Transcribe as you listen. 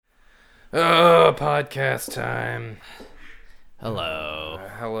Oh, podcast time. Hello.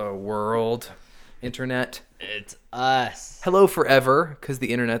 Hello, world. Internet. It's us. Hello forever, because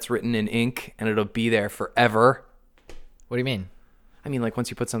the internet's written in ink, and it'll be there forever. What do you mean? I mean, like, once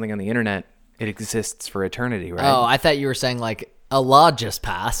you put something on the internet, it exists for eternity, right? Oh, I thought you were saying, like, a law just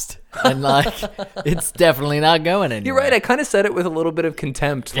passed, and, like, it's definitely not going anywhere. You're right, I kind of said it with a little bit of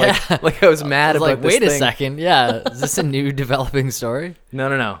contempt, like I was mad about like, this wait a thing. second, yeah, is this a new developing story?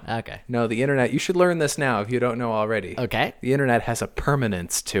 No. Okay. No, the internet, you should learn this now if you don't know already. Okay. The internet has a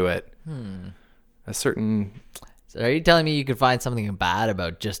permanence to it. A certain... So are you telling me you could find something bad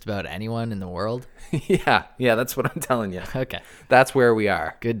about just about anyone in the world? Yeah, that's what I'm telling you. Okay. That's where we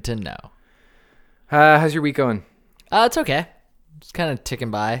are. Good to know. How's your week going? It's okay. It's kind of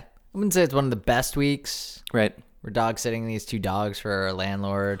ticking by. I wouldn't say it's one of the best weeks. Right. We're dog sitting these 2 dogs for our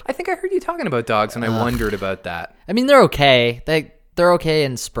landlord. I think I heard you talking about dogs, and I wondered about that. I mean, they're okay. They're okay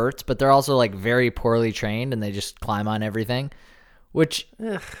in spurts, but they're also like very poorly trained, and they just climb on everything, which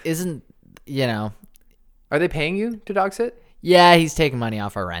isn't, Are they paying you to dog sit? Yeah, he's taking money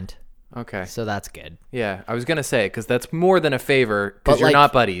off our rent, Okay. so that's good. Yeah, I was going to say, because that's more than a favor, because But, you're like,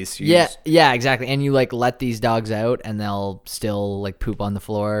 not buddies. Yeah, exactly. And you like let these dogs out, and they'll still like poop on the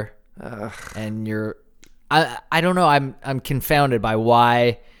floor, and I don't know. I'm confounded by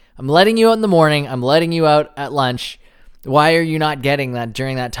why I'm letting you out in the morning. I'm letting you out at lunch. Why are you not getting that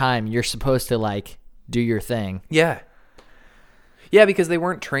during that time? You're supposed to like do your thing. Yeah. Yeah, because they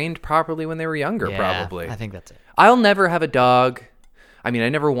weren't trained properly when they were younger, Yeah, probably. I think that's it. I'll never have a dog. I mean, I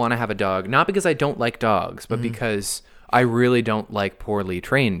never want to have a dog, not because I don't like dogs, but because I really don't like poorly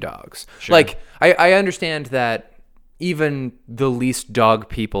trained dogs. Sure. Like, I understand that even the least dog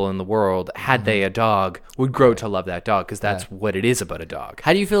people in the world, had they a dog, would grow to love that dog, because that's what it is about a dog.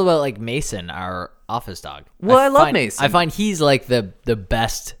 How do you feel about like Mason, our office dog? Well, I love find- Mason. I find he's like the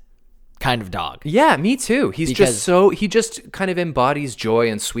best kind of dog. Yeah, me too. He just kind of embodies joy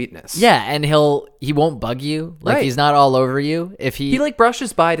and sweetness. Yeah, and he won't bug you. Like Right. he's not all over you. If He like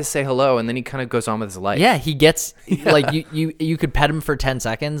brushes by to say hello, and then he kind of goes on with his life. yeah, he gets like you could pet him for 10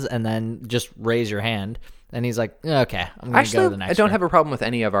 seconds and then just raise your hand, and he's like, okay, I'm gonna Actually, go to the next I don't one. have a problem with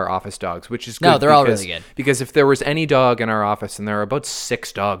any of our office dogs, which is good. No, they're all really good. Because if there was any dog in our office, and there are about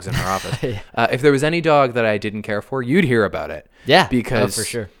 6 dogs in our office, if there was any dog that I didn't care for, you'd hear about it. Yeah, because for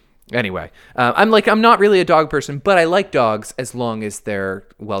sure. Anyway, I'm not really a dog person, but I like dogs as long as they're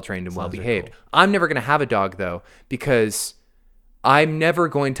well trained and well behaved. Cool. I'm never gonna have a dog though, because I'm never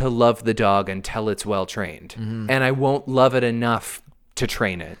going to love the dog until it's well trained, and I won't love it enough to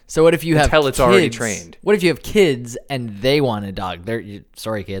train it. So what if you have until it's kids, already trained? What if you have kids and they want a dog?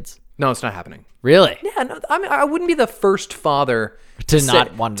 Sorry, kids. No, it's not happening. Really? Yeah, no, I mean, I wouldn't be the first father To say,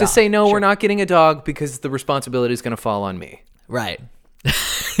 not want a to dog. say no. Sure. We're not getting a dog because the responsibility is going to fall on me. Right.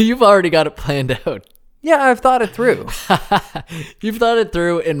 You've already got it planned out. Yeah, I've thought it through. You've thought it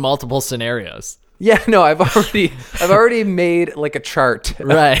through in multiple scenarios. Yeah, no, I've already made like a chart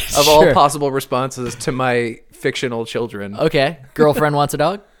Right, of all sure. possible responses to my fictional children. Okay. Girlfriend wants a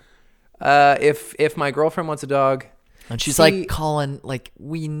dog? If my girlfriend wants a dog, And she's See- like, Colin, like,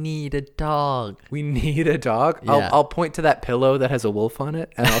 we need a dog. we need a dog. Yeah. I'll point to that pillow that has a wolf on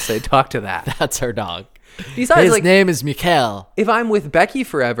it, and I'll say, talk to that. That's her dog. Besides, His like, name is Mikhail. if I'm with Becky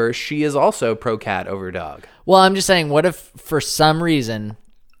forever, she is also pro cat over dog. Well, I'm just saying, what if for some reason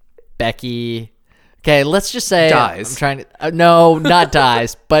Becky, okay, let's just say Dies. I'm trying to no, not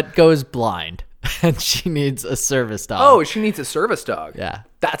dies, but goes blind, and she needs a service dog. Oh, she needs a service dog. yeah.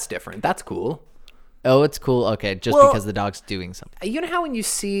 That's different. That's cool. Oh, it's cool. Okay, just Well- because the dog's doing something. You know how when you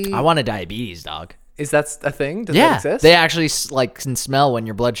see... I want a diabetes dog. Is that a thing? Does Yeah, that exist? they actually like can smell when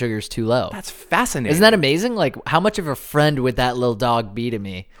your blood sugar is too low. That's fascinating. Isn't that amazing? Like, how much of a friend would that little dog be to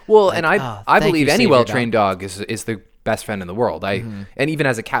me? Well, Like, and oh, I thank believe you, any Savior well-trained dog is the best friend in the world. And even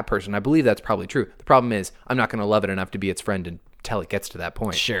as a cat person, I believe that's probably true. The problem is I'm not going to love it enough to be its friend until it gets to that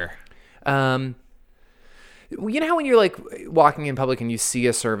point. Sure. You know how when you're like walking in public and you see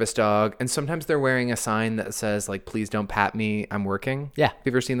a service dog, and sometimes they're wearing a sign that says like, "Please don't pat me, I'm working." Yeah. Have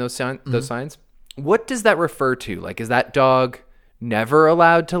you ever seen those signs? What does that refer to? Like, is that dog never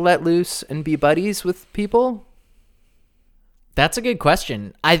allowed to let loose and be buddies with people? That's a good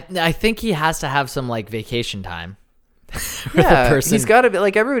question. I think he has to have some like vacation time. Yeah, person- he's got to be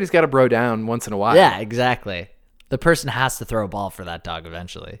like, everybody's got to bro down once in a while. Yeah, exactly. The person has to throw a ball for that dog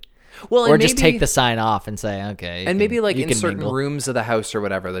eventually. Well, Or and just maybe- take the sign off and say, okay. And maybe like you in can certain mingle. rooms of the house or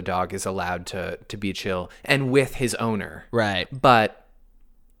whatever, the dog is allowed to be chill and with his owner. Right. But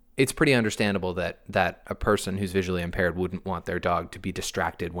it's pretty understandable that a person who's visually impaired wouldn't want their dog to be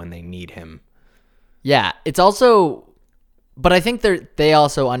distracted when they need him. Yeah. It's also But I think they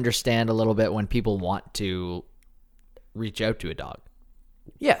also understand a little bit when people want to reach out to a dog.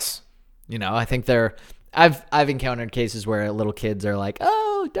 Yes. You know, I think I've encountered cases where little kids are like,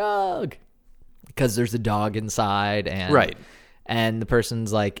 "Oh, dog," because there's a dog inside, and right. And the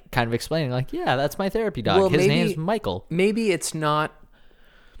person's like kind of explaining, like, "Yeah, that's my therapy dog. Well, His name's Michael." Maybe it's not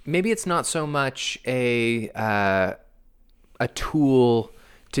so much a tool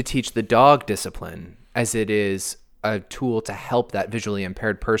to teach the dog discipline as it is a tool to help that visually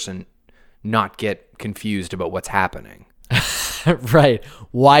impaired person not get confused about what's happening. Right.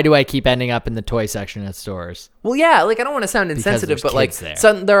 Why do I keep ending up in the toy section at stores? Well, yeah, like I don't want to sound insensitive, but like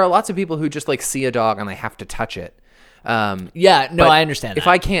there are lots of people who just like see a dog and they have to touch it. Yeah, no, I understand if that.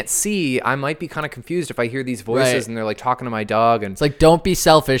 I can't see, I might be kind of confused if I hear these voices and they're like talking to my dog, and it's like, don't be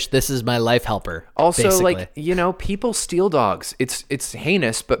selfish. This is my life helper. Also, basically. like, you know, people steal dogs. It's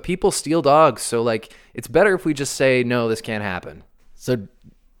heinous, but people steal dogs. So like, it's better if we just say, no, this can't happen. So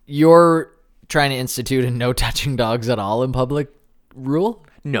you're trying to institute a no touching dogs at all in public rule?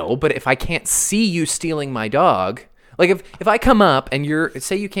 No, but if I can't see you stealing my dog, like if I come up and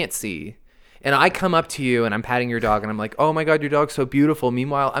say you can't see, and I come up to you and I'm patting your dog and I'm like, oh my God, your dog's so beautiful.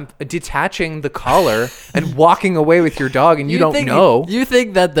 Meanwhile, I'm detaching the collar and walking away with your dog and you don't know. You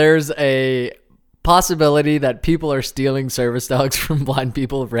think that there's a possibility that people are stealing service dogs from blind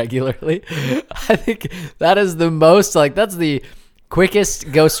people regularly? I think that is the most, like, that's the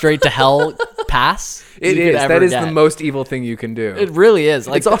quickest go straight to hell pass. It is. That is the most evil thing you can do. It really is.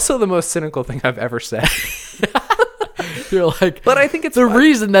 Like, it's also the most cynical thing I've ever said. You're like, but I think it's the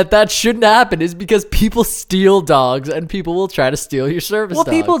reason that shouldn't happen is because people steal dogs and people will try to steal your service dogs.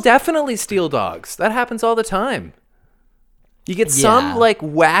 Well, people definitely steal dogs. That happens all the time. You get some like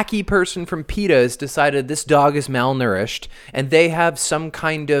wacky person from PETA's decided this dog is malnourished, and they have some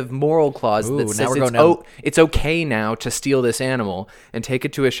kind of moral clause that says it's okay now to steal this animal and take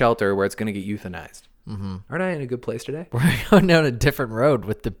it to a shelter where it's going to get euthanized. Mm-hmm. Aren't I in a good place today? We're going down a different road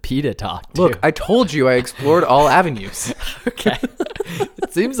with the PETA talk, too. Look, I told you I explored all avenues. Okay.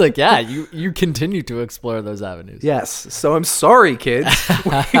 It seems like, you continue to explore those avenues. Yes. So I'm sorry, kids.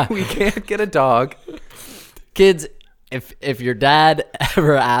 we can't get a dog. Kids, if your dad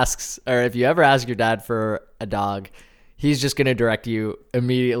ever asks, or if you ever ask your dad for a dog, he's just going to direct you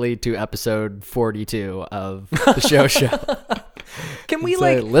immediately to episode 42 of the show. Can we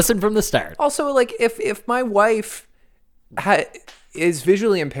listen from the start? Also, like, if my wife is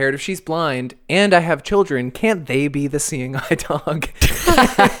visually impaired, if she's blind, and I have children, can't they be the seeing eye dog?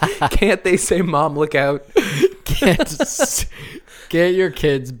 Can't they say, "Mom, look out"? Can't your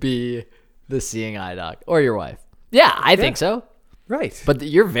kids be the seeing eye dog or your wife? Yeah, I think so. Right. But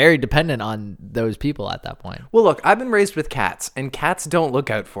you're very dependent on those people at that point. Well, look, I've been raised with cats, and cats don't look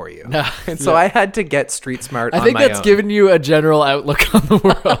out for you. No, and so I had to get street smart on my own. I think that's given you a general outlook on the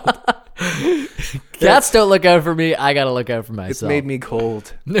world. Cats don't look out for me. I got to look out for myself. It's made me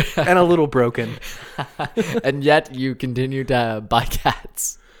cold and a little broken. And yet you continue to buy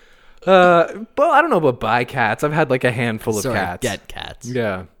cats. Well, I don't know about buy cats. I've had like a handful of cats. Get cats.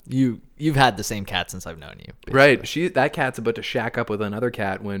 Yeah. You've had the same cat since I've known you. Basically. Right. That cat's about to shack up with another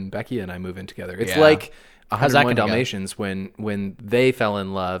cat when Becky and I move in together. It's like 101 Dalmatians when they fell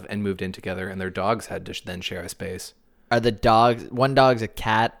in love and moved in together, and their dogs had to then share a space. Are the dogs? One dog's a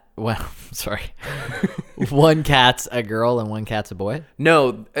cat. Well, sorry. One cat's a girl and one cat's a boy?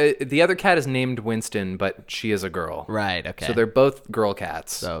 No, the other cat is named Winston, but she is a girl. Right, okay. So they're both girl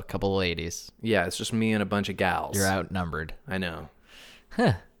cats. So a couple of ladies. Yeah, it's just me and a bunch of gals. You're outnumbered. I know.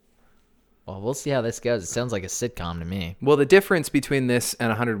 Huh. Well, we'll see how this goes. It sounds like a sitcom to me. Well, the difference between this and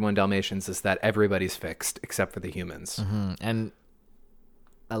 101 Dalmatians is that everybody's fixed except for the humans. Mm-hmm. And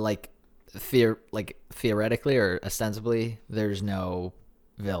theoretically or ostensibly, there's no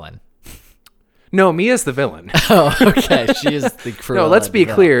villain. No, Mia's the villain. Oh, okay. She is the Cruella. No, let's be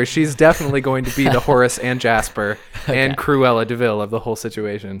clear. She's definitely going to be the Horace and Jasper and Cruella DeVille of the whole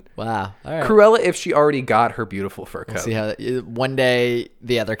situation. Wow. All right. Cruella, if she already got her beautiful fur coat. We'll see how one day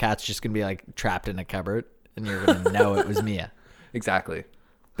the other cat's just going to be like trapped in a cupboard and you're going to know it was Mia. Exactly.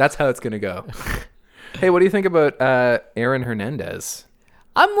 That's how it's going to go. Hey, what do you think about Aaron Hernandez?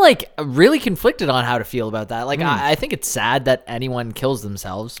 I'm like really conflicted on how to feel about that. Like, I think it's sad that anyone kills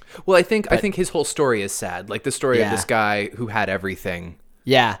themselves. Well, I think his whole story is sad. Like the story of this guy who had everything.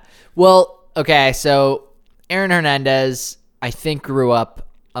 Yeah. Well, okay. So Aaron Hernandez, I think, grew up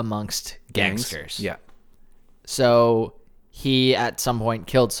amongst gangsters. Yeah. So he at some point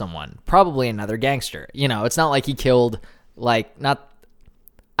killed someone, probably another gangster. You know, it's not like he killed I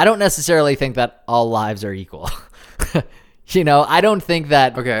don't necessarily think that all lives are equal. You know, I don't think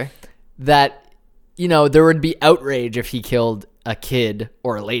that there would be outrage if he killed a kid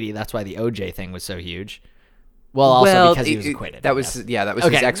or a lady. That's why the OJ thing was so huge. Well, also because he was acquitted. That was his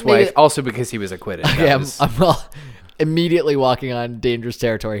ex-wife. Also because he was acquitted. Okay, I'm immediately walking on dangerous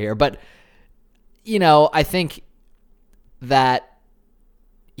territory here. But, I think that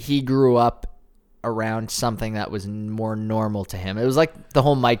he grew up around something that was more normal to him. It was like the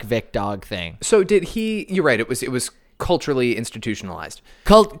whole Mike Vick dog thing. So did he... You're right. It was culturally institutionalized.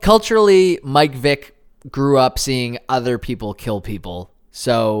 Culturally, Mike Vick grew up seeing other people kill people.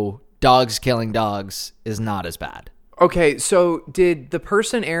 So dogs killing dogs is not as bad. Okay, so did the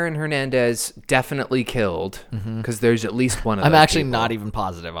person Aaron Hernandez definitely killed, because there's at least one of them. I'm actually not even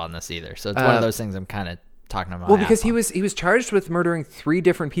positive on this either. So it's one of those things I'm kind of talking about. Well, because he was charged with murdering 3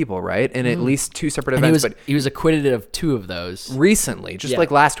 different people, right? And at least 2 separate events. But he was acquitted of 2 of those. Recently, just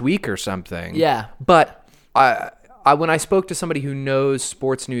like last week or something. Yeah. But when I spoke to somebody who knows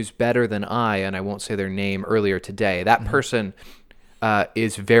sports news better than I, and I won't say their name earlier today, that person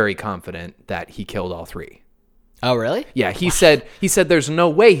is very confident that he killed all 3. Oh, really? Yeah, he said there's no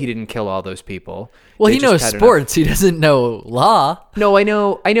way he didn't kill all those people. Well, he knows sports. He doesn't know law. No, I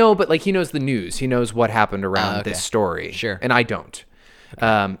know, but like he knows the news. He knows what happened around this story. Sure. And I don't.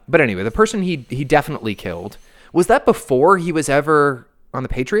 Okay. But anyway, the person he definitely killed, was that before he was ever on the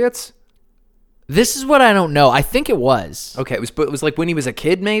Patriots? This is what I don't know. I think it was. Okay, it was like when he was a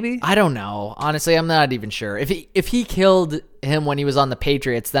kid, maybe? I don't know. Honestly, I'm not even sure. If he killed him when he was on the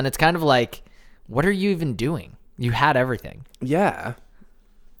Patriots, then it's kind of like, what are you even doing? You had everything. Yeah.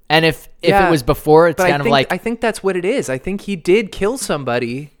 And if it was before, it's kind of like... I think that's what it is. I think he did kill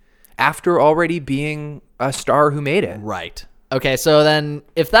somebody after already being a star who made it. Right. Okay, so then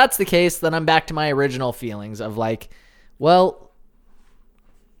if that's the case, then I'm back to my original feelings of like, well,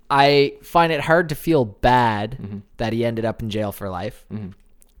 I find it hard to feel bad that he ended up in jail for life,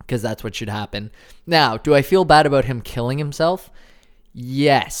 because that's what should happen. Now, do I feel bad about him killing himself?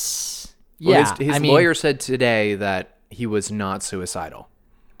 Yes. Well, his lawyer said today that he was not suicidal.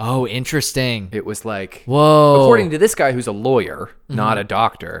 Oh, interesting. It was like, whoa. According to this guy who's a lawyer, not a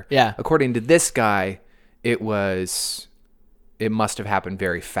doctor. Yeah. According to this guy, it must have happened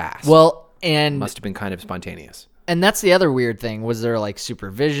very fast. Well, and must have been kind of spontaneous. And that's the other weird thing. Was there like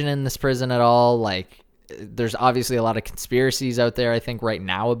supervision in this prison at all? Like, there's obviously a lot of conspiracies out there, I think, right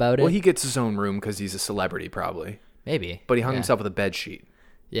now about it. Well, he gets his own room because he's a celebrity, probably. Maybe. But he hung himself with a bed sheet.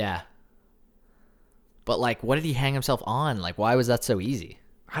 Yeah. But like, what did he hang himself on? Like, why was that so easy?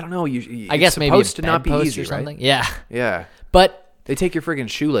 I don't know. I guess maybe it's supposed to not be easy, or something. Right? Yeah. Yeah. But they take your friggin'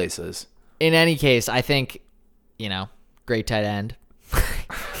 shoelaces. In any case, I think, great tight end.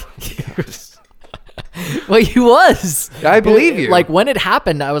 Well, he was. I believe you. Like, when it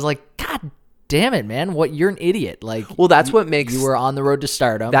happened, I was like, God damn it, man! You're an idiot. Like, well, that's what makes you were on the road to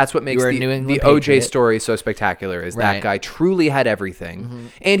stardom. That's what makes the OJ story so spectacular. Is right. That guy truly had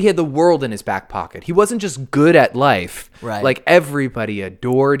everything, and he had the world in his back pocket. He wasn't just good at life. Right. Like everybody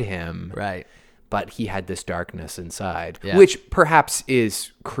adored him. Right. But he had this darkness inside, yeah. which perhaps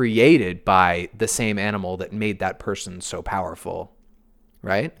is created by the same animal that made that person so powerful.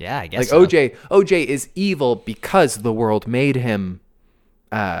 Right? Yeah, I guess like so. OJ is evil because the world made him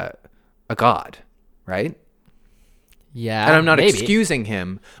a god, right? Yeah, and I'm not maybe. excusing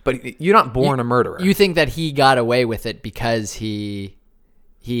him, but you're not born a murderer. You think that he got away with it because he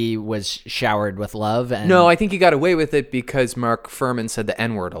was showered with love? And no, I think he got away with it because Mark Furman said the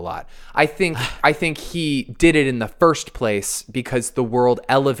N-word a lot. I think he did it in the first place because the world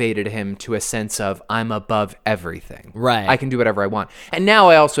elevated him to a sense of, I'm above everything. Right. I can do whatever I want. And now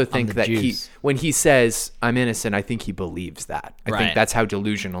I also think that Jews. when he says, I'm innocent, I think he believes that. I right. think that's how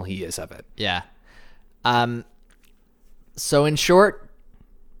delusional he is of it. Yeah. So in short,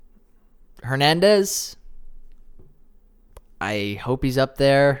 Hernandez, I hope he's up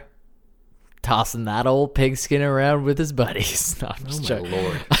there tossing that old pigskin around with his buddies. No, I'm just joking.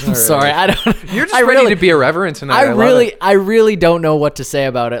 Lord. I'm sorry. I don't. You're just ready to be irreverent tonight. I really don't know what to say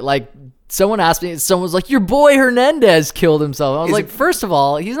about it. Like, someone asked me, someone was like, your boy Hernandez killed himself. I was like, first of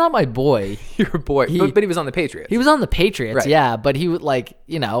all, he's not my boy. Your boy. But he was on the Patriots. He was on the Patriots, right. Yeah. But he would, like,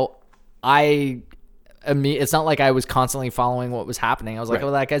 it's not like I was constantly following what was happening. I was like, right.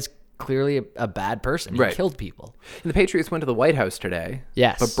 oh, that guy's clearly a bad person. He right. killed people. And the Patriots went to the White House today.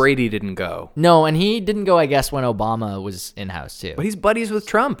 Yes. But Brady didn't go. No, and he didn't go, I guess, when Obama was in-house, too. But he's buddies with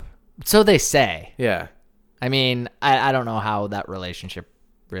Trump. So they say. Yeah. I mean, I don't know how that relationship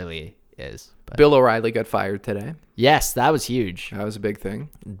really is. But. Bill O'Reilly got fired today. Yes, that was huge. That was a big thing.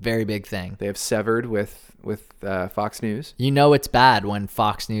 Very big thing. They have severed with Fox News. You know it's bad when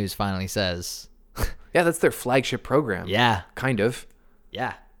Fox News finally says... Yeah, that's their flagship program. Yeah. Kind of.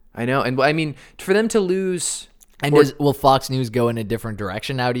 Yeah. I know. And I mean, for them to lose... And will Fox News go in a different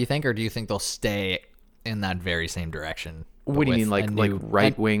direction now, do you think? Or do you think they'll stay in that very same direction? What do you mean, like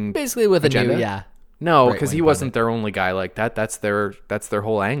right-wing basically with agenda? a new, yeah. No, because he wasn't their only guy like that. That's their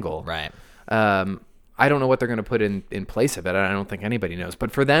whole angle. Right. I don't know what they're going to put in place of it. I don't think anybody knows.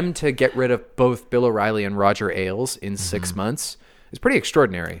 But for them to get rid of both Bill O'Reilly and Roger Ailes in 6 months is pretty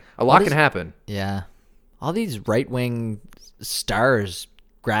extraordinary. A lot can happen. Yeah. All these right-wing stars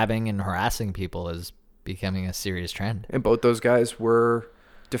grabbing and harassing people is becoming a serious trend. And both those guys were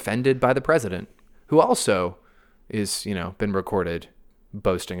defended by the president, who also is, been recorded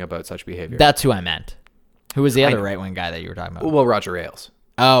boasting about such behavior. That's who I meant. Who was the other right-wing guy that you were talking about? Well, Roger Ailes.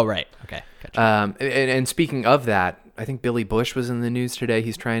 Oh, right. Okay. Gotcha. And speaking of that, I think Billy Bush was in the news today.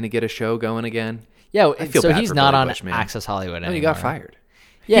 He's trying to get a show going again. Yeah, I feel so bad he's for not Billy on Bush, man. Access Hollywood anymore. No, he got fired.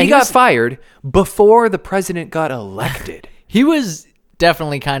 Yeah, he got fired before the president got elected. He was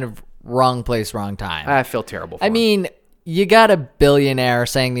definitely kind of wrong place, wrong time. I feel terrible for him. I mean, you got a billionaire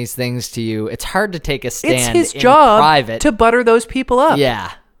saying these things to you. It's hard to take a stand. It's his job private to butter those people up.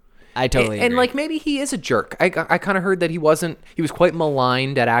 Yeah, I totally agree. And like maybe he is a jerk. I kind of heard that he was quite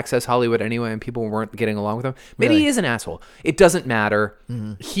maligned at Access Hollywood anyway, and people weren't getting along with him. Maybe he is an asshole. It doesn't matter.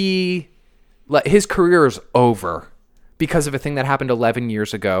 His career is over because of a thing that happened 11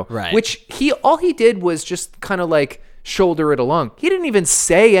 years ago. Right. Which all he did was just kind of like shoulder it along. He didn't even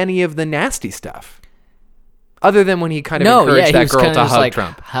say any of the nasty stuff. Other than when he kind of encouraged that girl to hug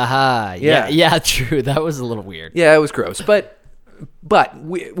Trump. Haha. Yeah, true. That was a little weird. Yeah, it was gross. But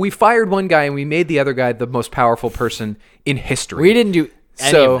we fired one guy and we made the other guy the most powerful person in history. We didn't do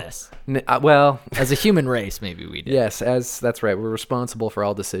any of this. Well, as a human race, maybe we did. Yes, that's right. We're responsible for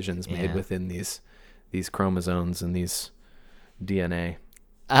all decisions made within these chromosomes and these DNA.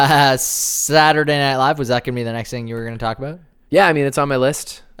 Saturday Night Live, was that going to be the next thing you were going to talk about? Yeah, I mean, it's on my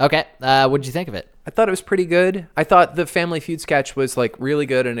list. Okay. What did you think of it? I thought it was pretty good. I thought the Family Feud sketch was like really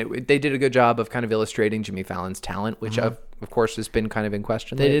good, and they did a good job of kind of illustrating Jimmy Fallon's talent, which of course has been kind of in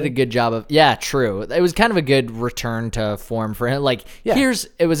question. They did a good job of, yeah, true. It was kind of a good return to form for him. Like,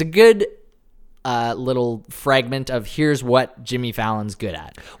 it was a good little fragment of here's what Jimmy Fallon's good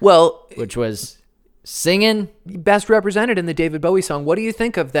at. Well, which was singing. Best represented in the David Bowie song. What do you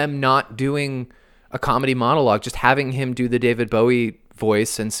think of them not doing a comedy monologue, just having him do the David Bowie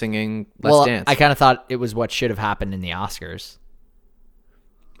voice and singing Let's Dance? I kind of thought it was what should have happened in the Oscars.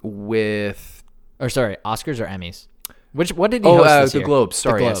 Oscars or Emmys? What did he host this year? The Globes.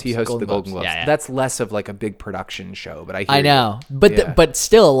 Sorry, Globes. Yes, he hosted Golden the Golden Globes. Yeah. That's less of like a big production show, but I know. But but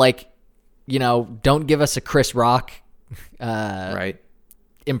still, like, don't give us a Chris Rock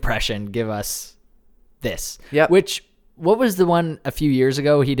impression. Give us this. Yeah. What was the one a few years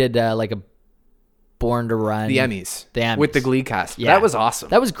ago? He did like a Born to Run. The Emmys. With the Glee cast. Yeah. That was awesome.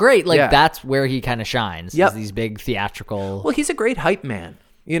 That was great. Like, that's where he kind of shines. Yep. Is these big theatrical... Well, he's a great hype man.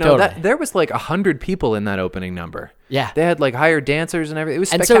 Totally. There was like 100 people in that opening number. Yeah. They had like hired dancers and everything. It was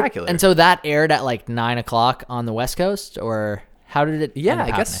spectacular. And so that aired at like 9 o'clock on the West Coast? Or how did it Yeah, end up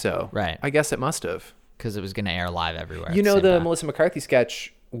I guess happening? so. Right. I guess it must have. Because it was going to air live everywhere. The Melissa McCarthy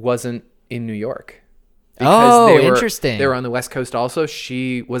sketch wasn't in New York. Interesting. They were on the West Coast also.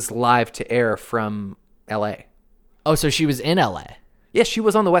 She was live to air from L.A. Oh, so she was in L.A.? Yeah, she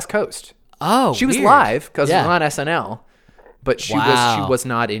was on the West Coast. Oh, she was weird. live because it was on SNL, but she Wow. was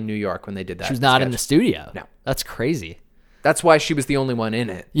not in New York when they did that. She was not sketch. in the studio? No. That's crazy. That's why she was the only one in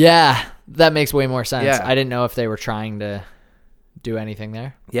it. Yeah, that makes way more sense. Yeah. I didn't know if they were trying to do anything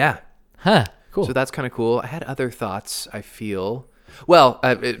there. Yeah. Huh, cool. So that's kind of cool. I had other thoughts, I feel. Well,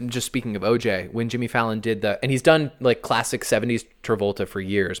 just speaking of OJ, when Jimmy Fallon did and he's done like classic 70s Travolta for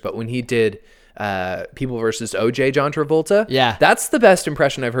years, but when he did People versus OJ, John Travolta, that's the best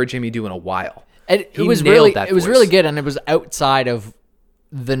impression I've heard Jimmy do in a while. It was really good, and it was outside of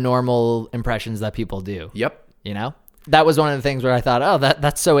the normal impressions that people do. Yep. That was one of the things where I thought, oh,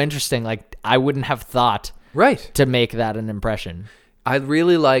 that's so interesting. Like, I wouldn't have thought to make that an impression. I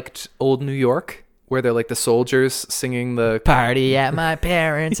really liked Old New York, where they're like the soldiers singing the party at my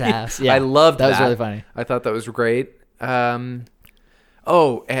parents' house. Yeah, I loved that. That was really funny. I thought that was great. And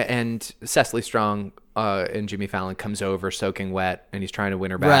Cecily Strong and Jimmy Fallon comes over soaking wet, and he's trying to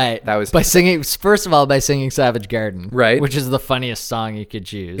win her back. Right. That was by singing Savage Garden. Right. Which is the funniest song you could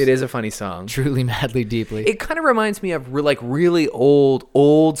choose. It is a funny song. Truly, madly, deeply. It kind of reminds me of like really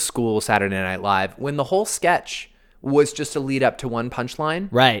old school Saturday Night Live when the whole sketch was just a lead up to one punchline.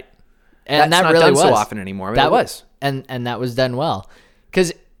 Right. And that's that not really done was so often anymore. I mean, that was. And that was done well.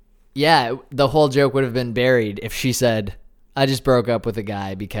 Because, the whole joke would have been buried if she said, I just broke up with a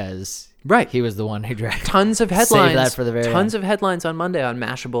guy because Right. He was the one who dragged. Tons of headlines. Save that for the very tons of headlines on Monday on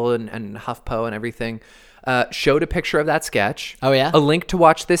Mashable and HuffPo and everything. Showed a picture of that sketch. Oh, yeah? A link to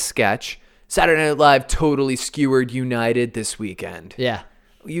watch this sketch. Saturday Night Live totally skewered United this weekend. Yeah.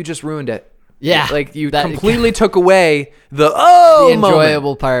 You just ruined it. Yeah. Like you completely took away the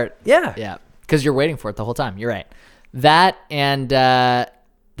enjoyable part. Yeah. Yeah. Because you're waiting for it the whole time. You're right. That and there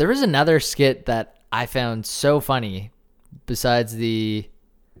was another skit that I found so funny besides the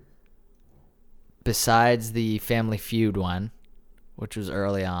Family Feud one, which was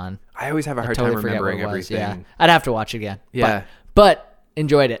early on. I always have a hard time remembering everything. Yeah. I'd have to watch it again. Yeah. But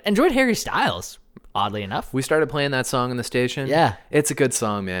enjoyed it. Enjoyed Harry Styles, oddly enough. We started playing that song in the station. Yeah. It's a good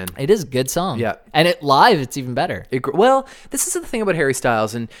song, man. It is a good song. Yeah. And it live, it's even better. Well, this is the thing about Harry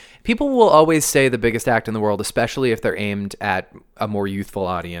Styles, and people will always say the biggest act in the world, especially if they're aimed at a more youthful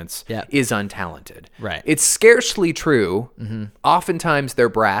audience, is untalented. Right. It's scarcely true. Mm-hmm. Oftentimes they're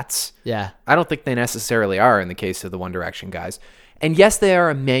brats. Yeah. I don't think they necessarily are in the case of the One Direction guys. And yes, they are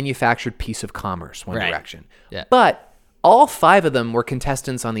a manufactured piece of commerce, One Direction. Yeah. But all 5 of them were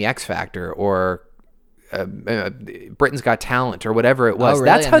contestants on The X Factor or Britain's Got Talent or whatever it was. Oh, really?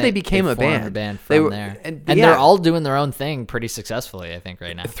 That's how and they became a band. A band from there. And they're all doing their own thing pretty successfully, I think,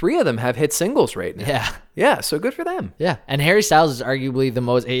 right now. 3 of them have hit singles right now. Yeah. Yeah, so good for them. Yeah. And Harry Styles is arguably the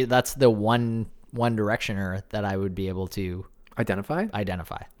most, that's the one Directioner that I would be able to Identify.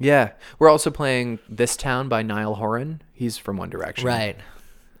 Yeah. We're also playing This Town by Niall Horan. He's from One Direction. Right.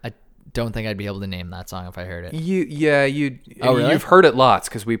 I don't think I'd be able to name that song if I heard it. Really? You've heard it lots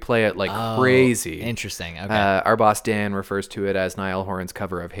because we play it like crazy. Interesting. Okay. Our boss Dan refers to it as Niall Horan's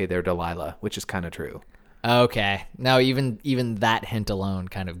cover of Hey There Delilah, which is kind of true. Okay. Now even that hint alone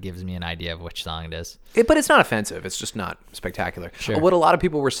kind of gives me an idea of which song it is. But it's not offensive. It's just not spectacular. Sure. What a lot of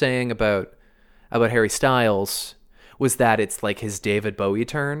people were saying about Harry Styles was that it's like his David Bowie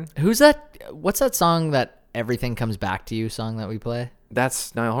turn. Who's that? What's that song that Everything Comes Back to You song that we play?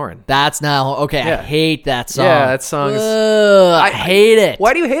 That's Niall Horan. That's Niall. Okay, yeah. I hate that song. Yeah, that song is... I hate it.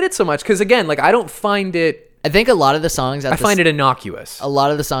 Why do you hate it so much? Because again, like I don't find it... I think a lot of the songs... I find it innocuous. A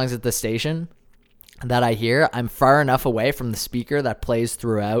lot of the songs at the station that I hear, I'm far enough away from the speaker that plays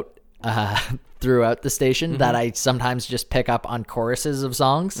throughout the station that I sometimes just pick up on choruses of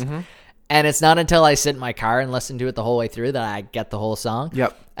songs. Mm-hmm. And it's not until I sit in my car and listen to it the whole way through that I get the whole song.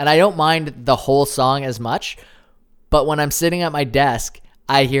 Yep. And I don't mind the whole song as much, but when I'm sitting at my desk,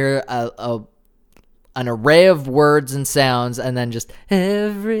 I hear an array of words and sounds, and then just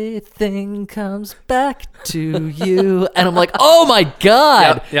everything comes back to you. And I'm like, oh my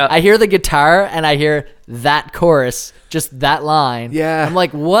God. Yep. I hear the guitar and I hear that chorus, just that line. Yeah. I'm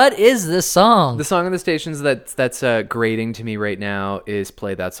like, what is this song? The song on the stations that's grating to me right now is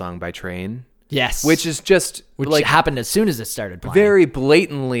Play That Song by Train. Yes. Which is just... Which like, happened as soon as it started playing. Very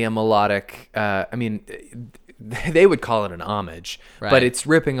blatantly a melodic... they would call it an homage, but it's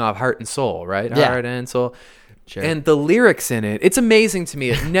ripping off Heart and Soul, right? Yeah. Heart and Soul. Sure. And the lyrics in it, it's amazing to me.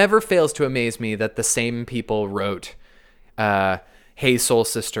 It never fails to amaze me that the same people wrote Hey Soul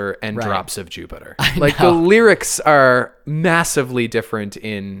Sister and Drops of Jupiter. Like the lyrics are massively different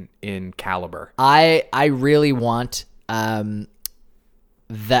in caliber. I really want them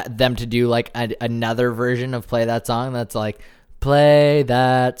to do like another version of Play That Song that's like, play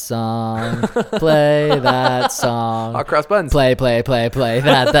that song, play that song. Hot cross buttons. Play that,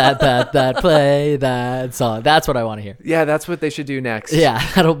 play that song. That's what I want to hear. Yeah, that's what they should do next. Yeah,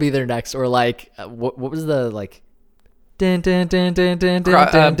 that'll be their next. Or like, what was the like?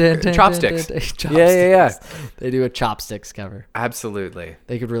 Chopsticks. Yeah. They do a Chopsticks cover. Absolutely.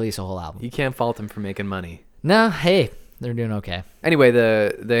 They could release a whole album. You can't fault them for making money. No, hey, they're doing okay. Anyway,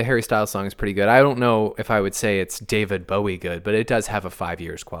 the Harry Styles song is pretty good. I don't know if I would say it's David Bowie good, but it does have a 5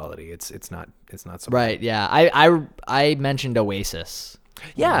 years quality. It's not so right. Yeah, I mentioned Oasis.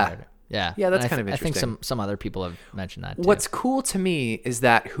 Yeah, yeah. That's kind of interesting. I think some other people have mentioned that too. What's cool to me is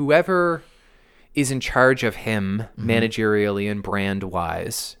that whoever is in charge of him managerially and brand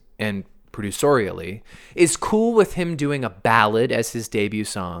wise and producerially is cool with him doing a ballad as his debut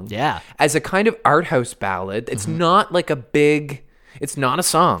song. Yeah. As a kind of art house ballad. It's not like it's not a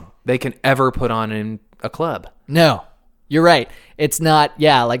song they can ever put on in a club. No, you're right. It's not,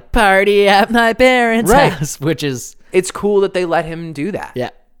 like Party at My Parents' House, which is... It's cool that they let him do that.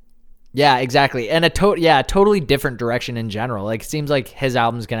 Yeah. Yeah, exactly. And a totally different direction in general. Like, it seems like his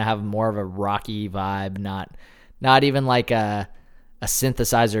album's going to have more of a rocky vibe, not even like a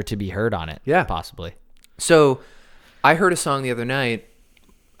synthesizer to be heard on it. Yeah. Possibly. So I heard a song the other night.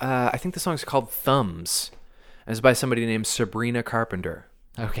 I think the song's called Thumbs. And it's by somebody named Sabrina Carpenter.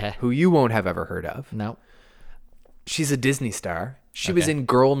 Okay. Who you won't have ever heard of. No. she's a Disney star. She was in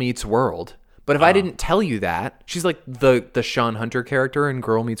Girl Meets World. But if I didn't tell you that, she's like the Sean Hunter character in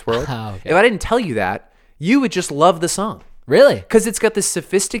Girl Meets World. Oh, okay. If I didn't tell you that, you would just love the song. Really? Because it's got this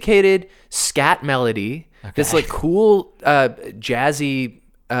sophisticated scat melody, this like cool jazzy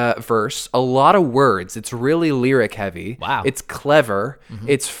verse, a lot of words. It's really lyric heavy. Wow. It's clever.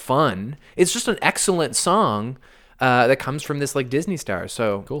 It's fun. It's just an excellent song that comes from this like Disney star.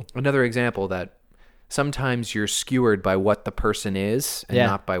 So cool. Another example that sometimes you're skewered by what the person is and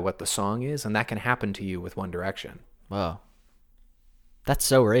not by what the song is, and that can happen to you with One Direction. Whoa. That's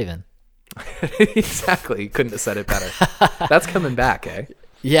so Raven. Exactly. Couldn't have said it better. That's coming back, eh?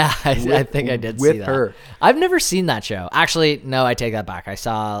 Yeah, I think I did see that. With her. I've never seen that show. Actually, no, I take that back. I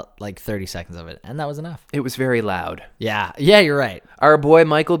saw like 30 seconds of it, and that was enough. It was very loud. Yeah, you're right. Our boy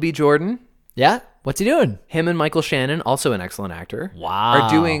Michael B. Jordan. Yeah? What's he doing? Him and Michael Shannon, also an excellent actor, Wow. are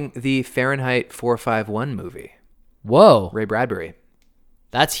doing the Fahrenheit 451 movie. Whoa. Ray Bradbury.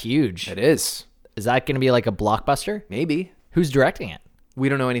 That's huge. It is. Is that going to be like a blockbuster? Maybe. Who's directing it? We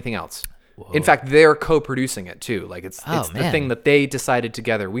don't know anything else. Whoa. In fact, they're co-producing it too. Like it's the thing that they decided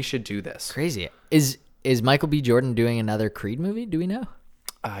together. We should do this. Crazy. Is Michael B. Jordan doing another Creed movie? Do we know?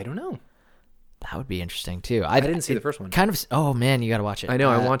 I don't know. That would be interesting too. I didn't see the first one. Kind of. Oh man, you got to watch it. I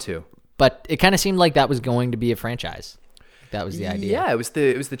know. I want to. But it kind of seemed like that was going to be a franchise. That was the idea. Yeah, it was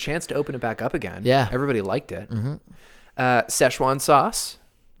the chance to open it back up again. Yeah, everybody liked it. Mm-hmm. Szechuan sauce.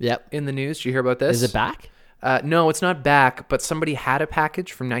 Yep. In the news, did you hear about this? Is it back? No, it's not back. But somebody had a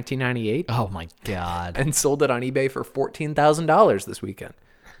package from 1998. Oh my god! And sold it on eBay for $14,000 this weekend.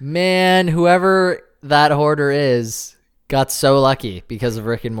 Man, whoever that hoarder is got so lucky because of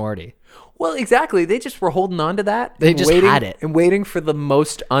Rick and Morty. Well, exactly. They just were holding on to that. They just had it. And waiting for the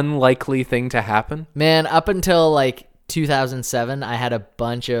most unlikely thing to happen. Man, up until like 2007, I had a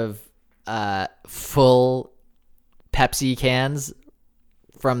bunch of full Pepsi cans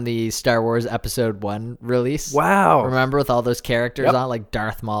from the Star Wars Episode 1 release. Wow. Remember with all those characters on, like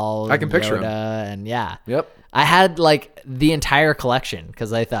Darth Maul, I can picture Yoda, and yeah. Yep. I had like the entire collection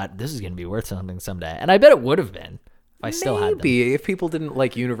because I thought this is going to be worth something someday. And I bet it would have been. I still had them. Maybe if people didn't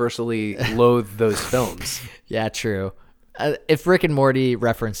like universally loathe those films. Yeah, true. If Rick and Morty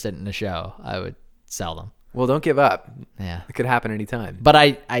referenced it in the show, I would sell them. Well, don't give up. Yeah, it could happen anytime. But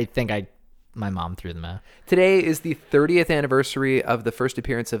I think my mom threw them out. Today is the 30th anniversary of the first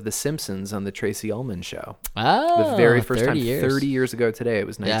appearance of The Simpsons on the Tracy Ullman Show. Oh, the very first 30 time, years. 30 years ago today. It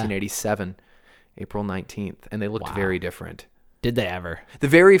was 1987, April 19th, and they looked very different. Did they ever? The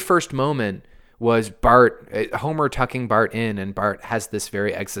very first moment was Homer tucking Bart in, and Bart has this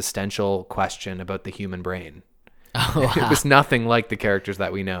very existential question about the human brain. Oh, wow. It was nothing like the characters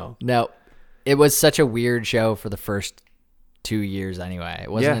that we know. No, it was such a weird show for the first 2 years anyway.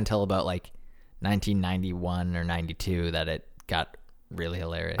 It wasn't until about like 1991 or 92 that it got really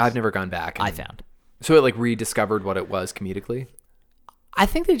hilarious. I've never gone back. I found. So it like rediscovered what it was comedically? I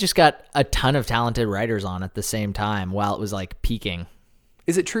think they just got a ton of talented writers on at the same time while it was like peaking.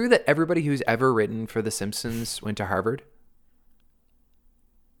 Is it true that everybody who's ever written for The Simpsons went to Harvard?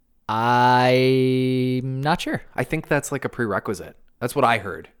 I'm not sure. I think that's like a prerequisite. That's what I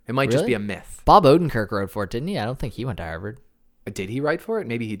heard. It might just be a myth. Bob Odenkirk wrote for it, didn't he? I don't think he went to Harvard. Did he write for it?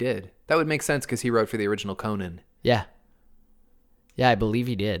 Maybe he did. That would make sense because he wrote for the original Conan. Yeah. Yeah, I believe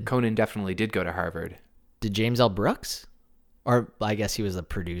he did. Conan definitely did go to Harvard. Did James L. Brooks? Or I guess he was a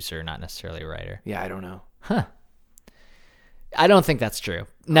producer, not necessarily a writer. Yeah, I don't know. Huh. I don't think that's true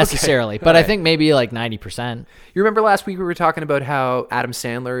necessarily, but I think maybe like 90%. You remember last week we were talking about how Adam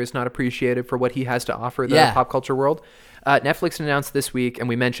Sandler is not appreciated for what he has to offer the pop culture world? Netflix announced this week, and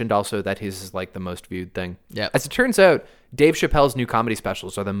we mentioned also that his is like the most viewed thing. Yeah. As it turns out, Dave Chappelle's new comedy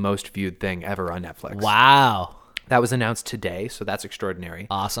specials are the most viewed thing ever on Netflix. Wow. That was announced today, so that's extraordinary.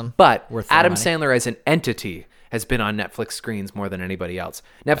 Awesome. But Worth the Adam money. Sandler as an entity has been on Netflix screens more than anybody else.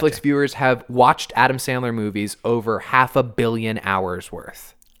 Netflix viewers have watched Adam Sandler movies over 500 million hours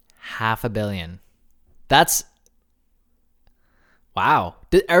worth. 500 million. That's... Wow.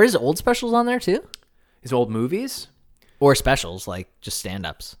 Are his old specials on there too? His old movies? Or specials, like just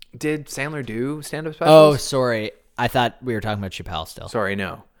stand-ups? Did Sandler do stand-up Oh, specials? sorry. I thought we were talking about Chappelle still. Sorry,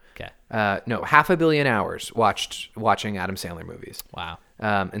 no. Okay. No, 500 million hours watching Adam Sandler movies. Wow.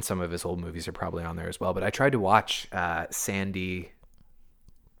 And some of his old movies are probably on there as well. But I tried to watch Sandy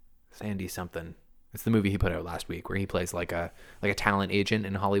something. It's the movie he put out last week where he plays like a talent agent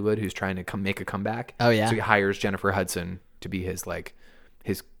in Hollywood who's trying to make a comeback. Oh, yeah? So he hires Jennifer Hudson to be his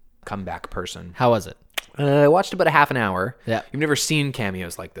comeback person. How was it? I watched about a half an hour. Yeah. You've never seen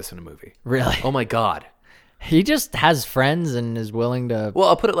cameos like this in a movie. Really? Oh my God. He just has friends and is willing to... Well,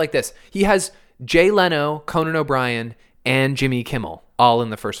 I'll put it like this. He has Jay Leno, Conan O'Brien, and Jimmy Kimmel, all in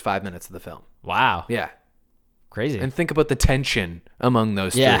the first 5 minutes of the film. Wow. Yeah. Crazy. And think about the tension among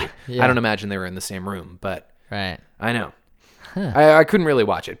those three. Yeah. I don't imagine they were in the same room, but Right. I know. Huh. I couldn't really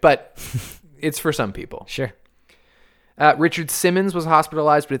watch it, but it's for some people. Sure. Richard Simmons was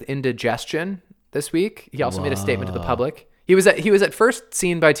hospitalized with indigestion this week. He also made a statement to the public. He was at first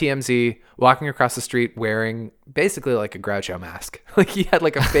seen by TMZ walking across the street wearing basically like a Groucho mask. Like he had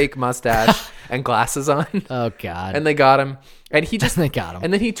like a fake mustache and glasses on. Oh God. And they got him. And he just they got him.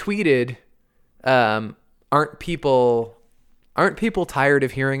 And then he tweeted, aren't people tired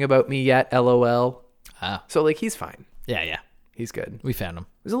of hearing about me yet? LOL. Oh. So like he's fine. Yeah. He's good. We found him.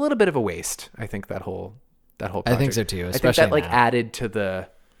 It was a little bit of a waste, I think, that whole project. I think so too. I think Especially that like now. added to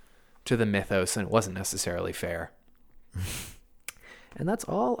the mythos, and it wasn't necessarily fair. And that's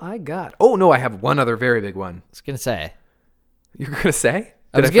all I got. Oh no, I have one other very big one. I was gonna say. You're gonna say?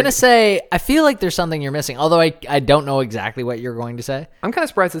 I was gonna say. I feel like there's something you're missing. Although I don't know exactly what you're going to say. I'm kind of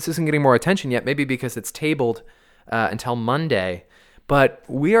surprised this isn't getting more attention yet. Maybe because it's tabled until Monday. But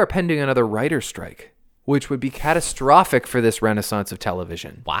we are pending another writer's strike, which would be catastrophic for this renaissance of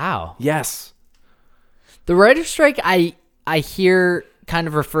television. Wow. Yes. The writer's strike I hear kind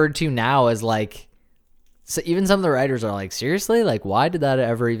of referred to now as like, so even some of the writers are like, seriously? Like, why did that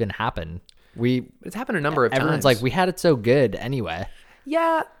ever even happen? It's happened a number of times. Everyone's like, we had it so good anyway.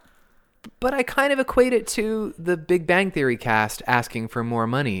 Yeah, but I kind of equate it to the Big Bang Theory cast asking for more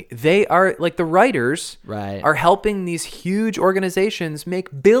money. They are, like, the writers Right. are helping these huge organizations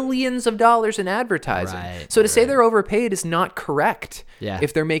make billions of dollars in advertising. Right, So to say they're overpaid is not correct. Yeah.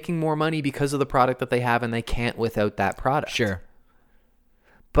 If they're making more money because of the product that they have and they can't without that product. Sure.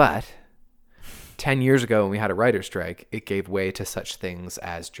 But 10 years ago when we had a writer's strike, it gave way to such things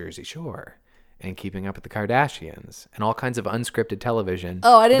as Jersey Shore and Keeping Up with the Kardashians and all kinds of unscripted television.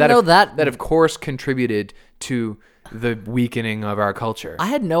 Oh, I didn't know that. That, of course, contributed to the weakening of our culture. I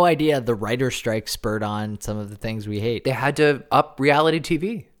had no idea the writer's strike spurred on some of the things we hate. They had to up reality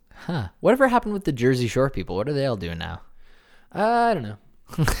TV. Huh. Whatever happened with the Jersey Shore people? What are they all doing now? I don't know.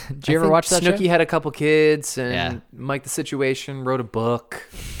 Did you ever watch that Snooki show? had a couple kids, and Yeah. Mike the Situation wrote a book,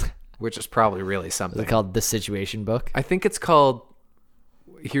 which is probably really Is something. it called The Situation Book? I think it's called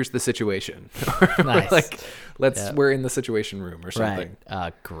Here's the Situation. Nice. Like, we're in the Situation Room or something.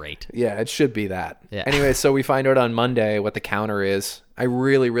 Right. Great. Yeah, it should be that. Yeah. Anyway, so we find out on Monday what the counter is. I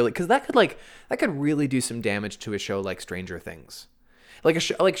really, because that could really do some damage to a show like Stranger Things, like a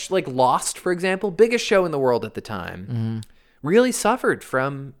show like Lost, for example, biggest show in the world at the time, really suffered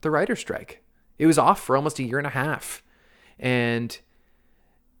from the writer's strike. It was off for almost a year and a half, and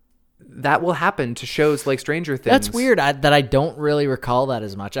that will happen to shows like Stranger Things. That's weird that I don't really recall that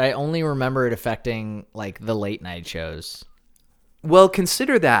as much. I only remember it affecting like the late night shows. Well,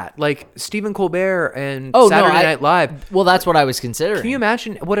 consider that, like Stephen Colbert and Saturday Night Live. Well, that's what I was considering. Can you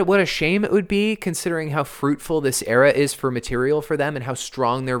imagine what a shame it would be, considering how fruitful this era is for material for them and how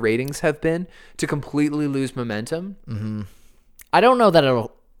strong their ratings have been, to completely lose momentum? Mm-hmm. I don't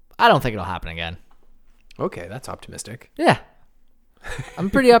think it'll happen again. Okay, that's optimistic. Yeah. I'm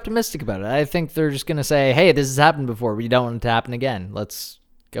pretty optimistic about it. I think they're just going to say, hey, this has happened before. We don't want it to happen again. Let's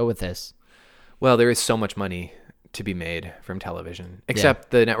go with this. Well, there is so much money to be made from television,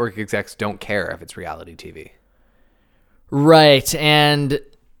 except the network execs don't care if it's reality TV. Right. And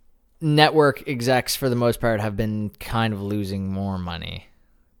network execs, for the most part, have been kind of losing more money.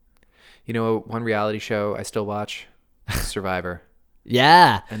 You know, one reality show I still watch, Survivor.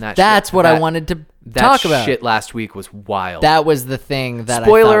 Yeah. And that's what I wanted to talk about. That shit last week was wild. That was the thing that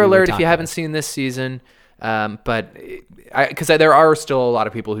Spoiler I alert if you haven't seen this season. But because there are still a lot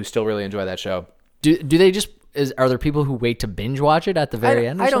of people who still really enjoy that show. Do they just... Are there people who wait to binge watch it at the very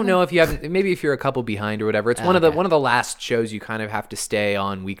end? I don't know if you haven't. Maybe if you're a couple behind or whatever. It's one of the last shows you kind of have to stay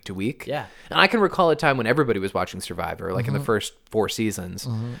on week to week. Yeah. And I can recall a time when everybody was watching Survivor, like in the first 4 seasons,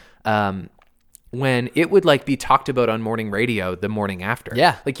 when it would like be talked about on morning radio the morning after.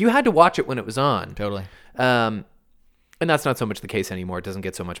 Yeah. Like you had to watch it when it was on. Totally. And that's not so much the case anymore. It doesn't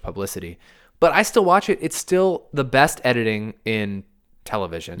get so much publicity. But I still watch it. It's still the best editing in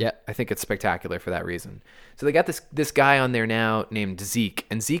television. Yeah. I think it's spectacular for that reason. So they got this guy on there now named Zeke,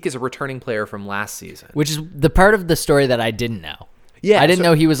 and Zeke is a returning player from last season. Which is the part of the story that I didn't know. Yeah, I didn't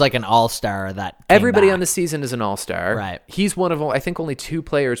know he was like an all-star that came everybody back. on the season is an all-star. Right. He's one of, I think, only 2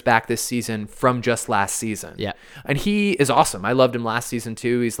 players back this season from just last season. Yeah. And he is awesome. I loved him last season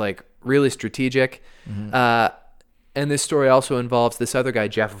too. He's like really strategic. And this story also involves this other guy,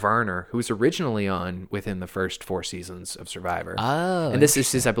 Jeff Varner, who was originally on within the first 4 seasons of Survivor. Oh. And this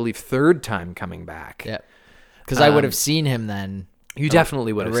is his, I believe, 3rd time coming back. Yeah. Because I would have seen him then You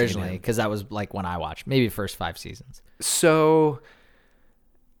definitely would have seen originally, him. because that was like when I watched, maybe the first 5 seasons. So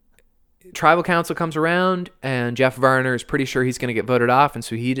tribal council comes around, and Jeff Varner is pretty sure he's going to get voted off, and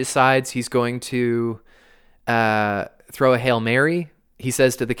so he decides he's going to throw a Hail Mary. He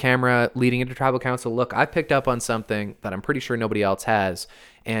says to the camera leading into tribal council, look, I picked up on something that I'm pretty sure nobody else has,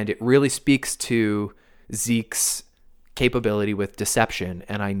 and it really speaks to Zeke's capability with deception,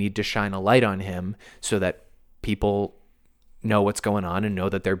 and I need to shine a light on him so that people know what's going on and know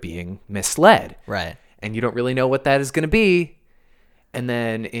that they're being misled. Right. And you don't really know what that is going to be. And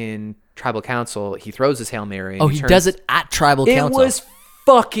then in tribal council, he throws his Hail Mary. And he does it at tribal council. It was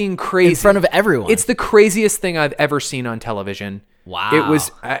fucking crazy. In front of everyone. It's the craziest thing I've ever seen on television. Wow. It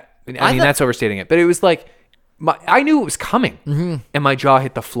was, I mean, that's overstating it, but it was like, I knew it was coming, and my jaw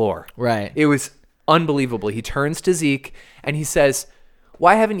hit the floor. Right. It was unbelievable. He turns to Zeke, and he says,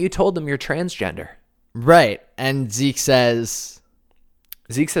 why haven't you told them you're transgender? Right. And Zeke says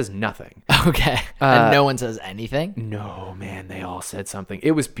nothing. Okay. And no one says anything? No, man, they all said something.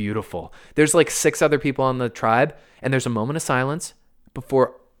 It was beautiful. There's like 6 other people on the tribe, and there's a moment of silence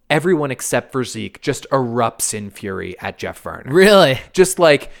before everyone except for Zeke just erupts in fury at Jeff Varner. Really? Just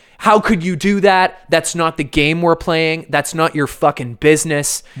like, how could you do that? That's not the game we're playing. That's not your fucking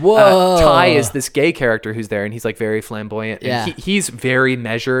business. Whoa. Ty is this gay character who's there, and he's like very flamboyant. Yeah. And he's very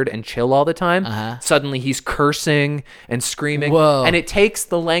measured and chill all the time. Suddenly he's cursing and screaming. Whoa. And it takes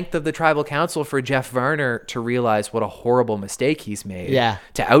the length of the tribal council for Jeff Varner to realize what a horrible mistake he's made. Yeah.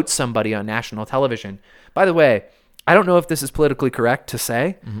 To out somebody on national television. By the way, I don't know if this is politically correct to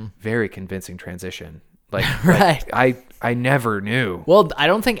say. Very convincing transition. Like, right. I never knew. Well, I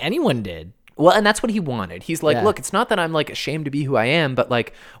don't think anyone did. Well, and that's what he wanted. He's like, look, it's not that I'm like ashamed to be who I am, but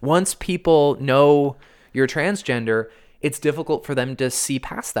like once people know you're transgender, it's difficult for them to see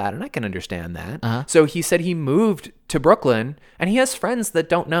past that. And I can understand that. So he said he moved to Brooklyn, and he has friends that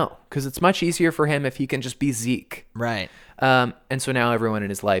don't know, because it's much easier for him if he can just be Zeke. Right. And so now everyone in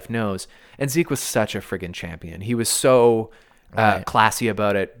his life knows. And Zeke was such a friggin' champion. He was so classy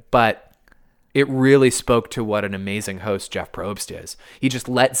about it, but it really spoke to what an amazing host Jeff Probst is. He just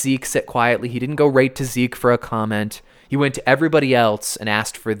let Zeke sit quietly. He didn't go right to Zeke for a comment. He went to everybody else and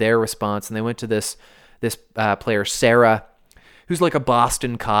asked for their response. And they went to this player, Sarah, who's like a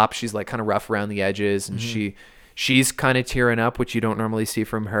Boston cop. She's like kind of rough around the edges, and she's kind of tearing up, which you don't normally see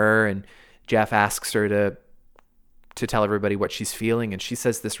from her. And Jeff asks her to tell everybody what she's feeling, and she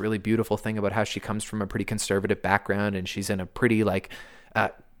says this really beautiful thing about how she comes from a pretty conservative background, and she's in a pretty like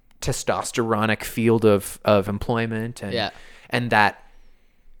testosteronic field of employment, and that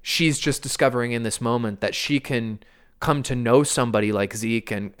she's just discovering in this moment that she can come to know somebody like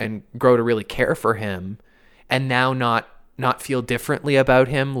Zeke and grow to really care for him, and now not feel differently about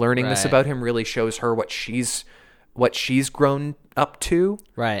him. Learning this about him really shows her what she's grown up to.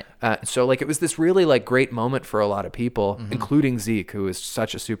 Right. So like it was this really like great moment for a lot of people, including Zeke, who is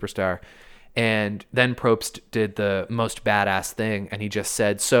such a superstar. And then Probst did the most badass thing, and he just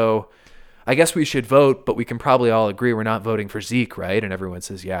said, so I guess we should vote, but we can probably all agree we're not voting for Zeke, right? And everyone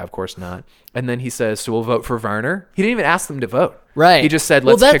says, yeah, of course not. And then he says, so we'll vote for Varner. He didn't even ask them to vote. Right. He just said,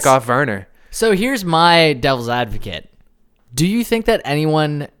 let's kick off Varner. So here's my devil's advocate. Do you think that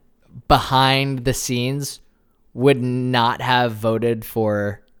anyone behind the scenes would not have voted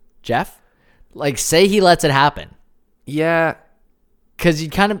for Jeff? Like, say he lets it happen. Yeah. Because you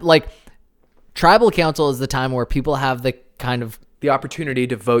kind of like... Tribal council is the time where people have the kind of... The opportunity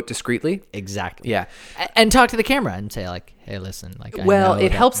to vote discreetly. Exactly. Yeah. And talk to the camera and say like, hey, listen. Like, well,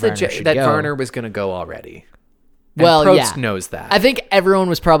 it helps that Varner was going to go already. And Probst knows that. I think everyone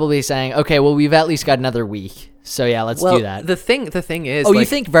was probably saying, okay, well, we've at least got another week. So yeah, let's do that. The thing is... Oh, like,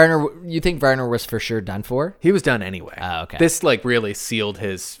 you think Varner was for sure done for? He was done anyway. Oh, okay. This like really sealed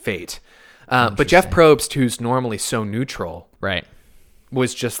his fate. But Jeff Probst, who's normally so neutral... Right.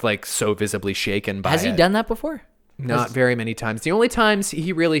 was just like so visibly shaken by it. Has he done that before? Not very many times. The only times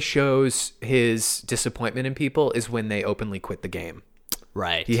he really shows his disappointment in people is when they openly quit the game.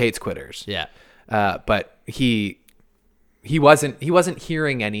 Right. He hates quitters. Yeah. But he wasn't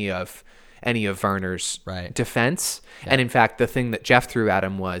hearing any of Varner's defense. Yeah. And in fact, the thing that Jeff threw at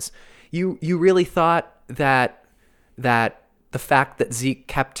him was, you really thought that the fact that Zeke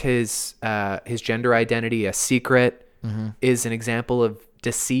kept his gender identity a secret is an example of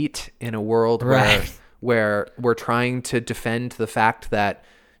deceit in a world where we're trying to defend the fact that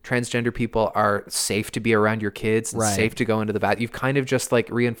transgender people are safe to be around your kids and safe to go into the bath. You've kind of just like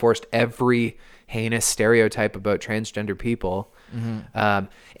reinforced every heinous stereotype about transgender people.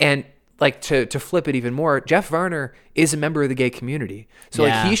 And like to flip it even more, Jeff Varner is a member of the gay community. So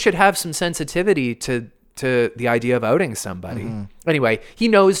like he should have some sensitivity to to the idea of outing somebody. Anyway, he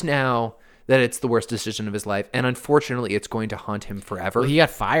knows now that it's the worst decision of his life, and unfortunately, it's going to haunt him forever. Well, he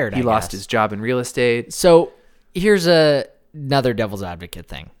got fired. He lost his job in real estate. So here's another devil's advocate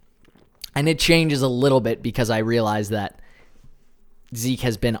thing, and it changes a little bit because I realize that Zeke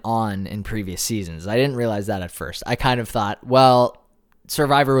has been on in previous seasons. I didn't realize that at first. I kind of thought, well,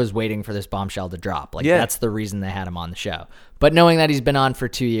 Survivor was waiting for this bombshell to drop. That's the reason they had him on the show. But knowing that he's been on for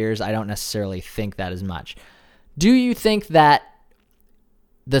 2 years, I don't necessarily think that as much. Do you think that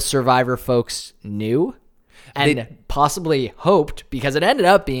the Survivor folks knew and possibly hoped, because it ended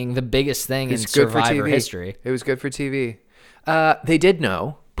up being the biggest thing in Survivor history? It was good for TV. They did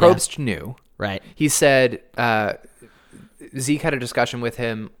know. Probst knew. Right. He said Zeke had a discussion with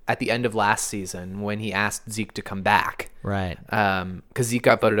him at the end of last season when he asked Zeke to come back. Right. Because Zeke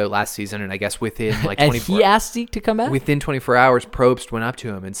got voted out last season, and I guess within like 24 and he asked Zeke to come back? Within 24 hours, Probst went up to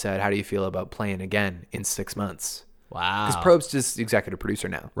him and said, "How do you feel about playing again in 6 months?" Wow. Because Probst is the executive producer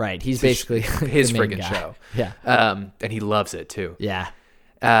now. Right. He's basically his the main friggin' guy. show. Yeah. And he loves it too. Yeah.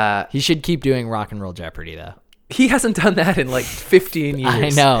 He should keep doing Rock and Roll Jeopardy, though. He hasn't done that in like 15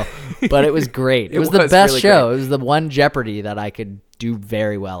 years. I know, but it was great. It was the best show. Great. It was the one Jeopardy that I could do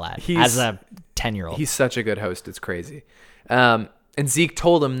very well at as a 10-year-old. He's such a good host. It's crazy. And Zeke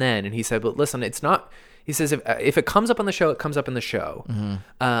told him then, and he said, "But listen, it's not." He says, "If it comes up on the show, it comes up in the show.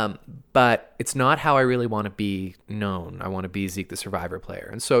 But it's not how I really want to be known. I want to be Zeke, the Survivor player."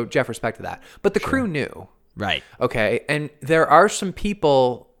 And so Jeff respected that. But the crew knew. Right. Okay. And there are some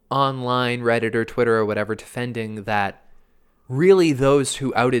people online, Reddit or Twitter or whatever, defending that really those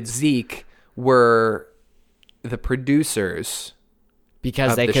who outed Zeke were the producers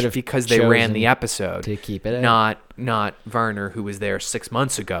because they could have ran the episode to keep it not Varner, who was there 6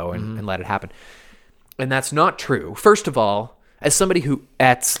 months ago and let it happen. And that's not true. First of all, as somebody who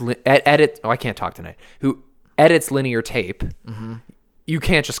who edits linear tape, you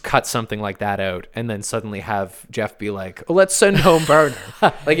can't just cut something like that out and then suddenly have Jeff be like, "Oh, let's send home Varner."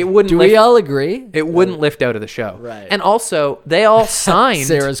 Like, it wouldn't. We all agree? It wouldn't lift out of the show. Right. And also, they all signed.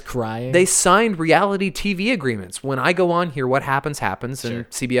 Sarah's crying. They signed reality TV agreements. When I go on here, what happens, and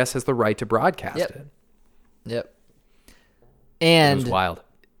CBS has the right to broadcast it. Yep. And it was wild.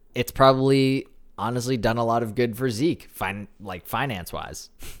 It's probably honestly done a lot of good for Zeke, finance wise.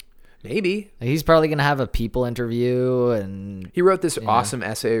 Maybe. He's probably going to have a People interview, and he wrote this awesome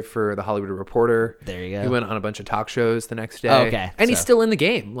essay for the Hollywood Reporter. There you go. He went on a bunch of talk shows the next day. Oh, okay. And he's still in the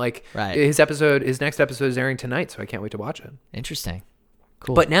game. right. His next episode is airing tonight, so I can't wait to watch it. Interesting.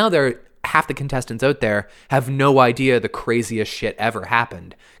 Cool. But now half the contestants out there have no idea the craziest shit ever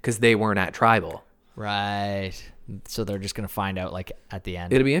happened because they weren't at Tribal. Right. So they're just going to find out at the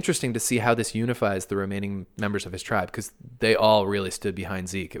end. It'll be interesting to see how this unifies the remaining members of his tribe, because they all really stood behind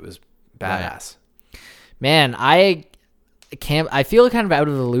Zeke. It was badass. Right. Man, I feel kind of out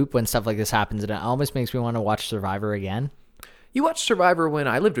of the loop when stuff like this happens, and it almost makes me want to watch Survivor again. You watched Survivor when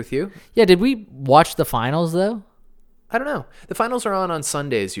I lived with you. Yeah, did we watch the finals though? I don't know. The finals are on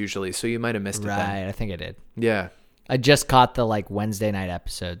Sundays usually, so you might have missed it. Right, I think I did. Yeah. I just caught the Wednesday night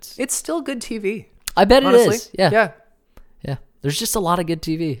episodes. It's still good TV. I bet honestly. It is. Yeah. Yeah. There's just a lot of good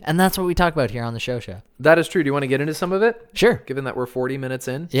TV, and that's what we talk about here on the show. That is true. Do you want to get into some of it? Sure. Given that we're 40 minutes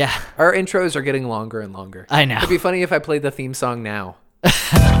in. Yeah. Our intros are getting longer and longer. I know. It'd be funny if I played the theme song now.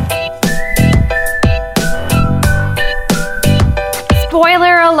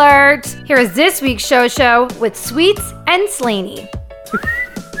 Spoiler alert! Here is this week's show with Sweets and Slaney.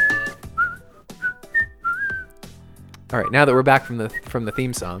 All right, now that we're back from the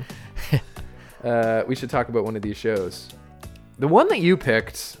theme song, we should talk about one of these shows. The one that you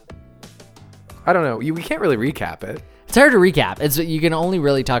picked, I don't know. We can't really recap it. It's hard to recap. You can only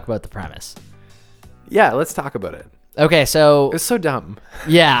really talk about the premise. Yeah, let's talk about it. Okay, so it's so dumb.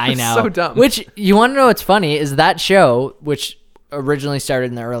 Yeah, I know. So dumb. Which, you want to know what's funny is that show, which originally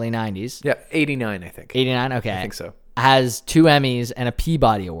started in the early 90s. Yeah, 89, I think. 89, okay. I think so. Has 2 Emmys and a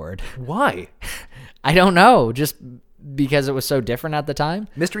Peabody Award. Why? I don't know. Just because it was so different at the time.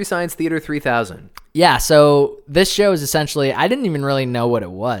 Mystery Science Theater 3000. Yeah, so this show is essentially, I didn't even really know what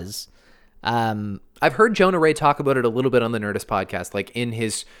it was. I've heard Jonah Ray talk about it a little bit on the Nerdist podcast, in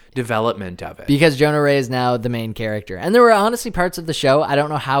his development of it. Because Jonah Ray is now the main character. And there were honestly parts of the show, I don't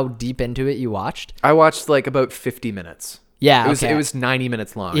know how deep into it you watched. I watched about 50 minutes. Yeah, It was 90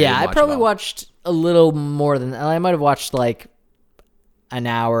 minutes long. Yeah, I probably watched a little more than, I might have watched an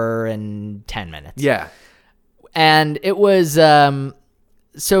hour and 10 minutes. Yeah. And it was, so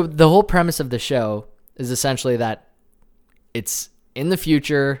the whole premise of the show is essentially that it's in the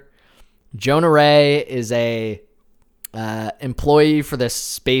future. Jonah Ray is a employee for this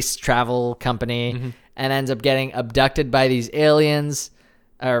space travel company, and ends up getting abducted by these aliens,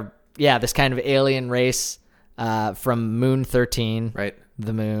 this kind of alien race from Moon 13, Right.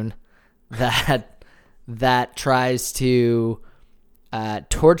 the moon, that tries to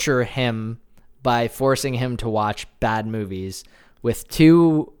torture him by forcing him to watch bad movies with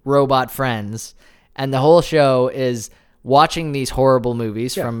two robot friends. And the whole show is watching these horrible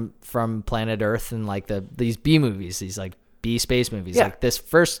movies from planet Earth and like these B movies, these like B space movies. Yeah. Like this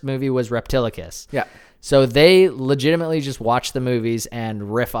first movie was Reptilicus. Yeah. So they legitimately just watch the movies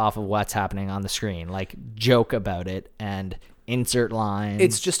and riff off of what's happening on the screen, like joke about it and insert lines.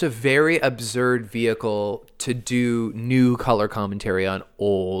 It's just a very absurd vehicle to do new color commentary on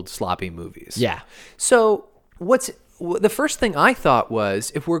old sloppy movies. Yeah. So the first thing I thought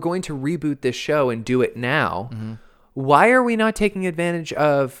was, if we're going to reboot this show and do it now, why are we not taking advantage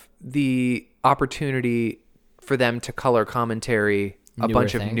of the opportunity for them to color commentary a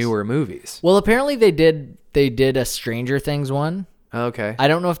bunch of newer movies? Well, apparently they did a Stranger Things one. Okay. I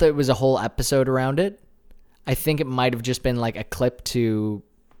don't know if there was a whole episode around it. I think it might have just been like a clip to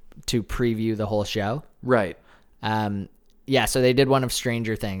preview the whole show. Right. So they did one of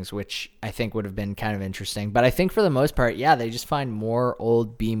Stranger Things, which I think would have been kind of interesting. But I think for the most part, they just find more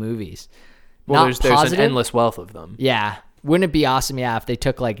old B movies. Well, there's an endless wealth of them. Yeah. Wouldn't it be awesome, if they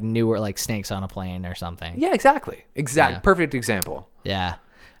took like newer, like Snakes on a Plane or something? Yeah, exactly. Yeah. Perfect example. Yeah.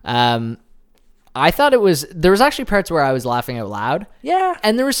 I thought there was actually parts where I was laughing out loud. Yeah.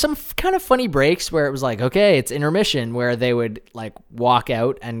 And there was some kind of funny breaks where it was like, okay, it's intermission, where they would like walk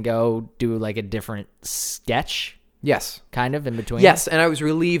out and go do like a different sketch. Yes. Kind of in between. Yes, and I was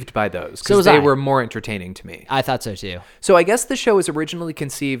relieved by those because they were more entertaining to me. I thought so too. So I guess the show was originally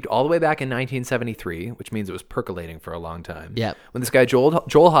conceived all the way back in 1973, which means it was percolating for a long time. Yep. When this guy,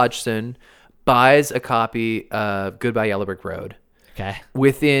 Joel Hodgson, buys a copy of Goodbye Yellow Brick Road. Okay.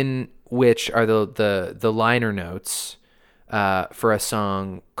 Within which are the liner notes for a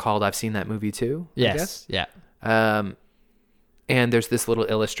song called I've Seen That Movie Too. Yes. Yeah. And there's this little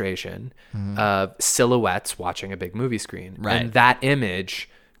illustration of silhouettes watching a big movie screen. Right. And that image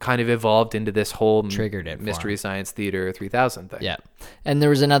kind of evolved into this whole Triggered it Mystery Science Theater 3000 thing. Yeah. And there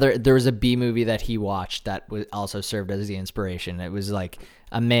was a B movie that he watched that was also served as the inspiration. It was like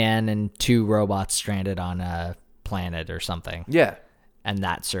a man and two robots stranded on a planet or something. Yeah. And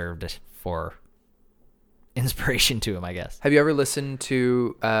that served for inspiration to him, I guess. Have you ever listened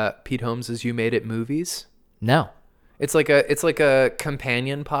to Pete Holmes' You Made It Movies? No. It's like a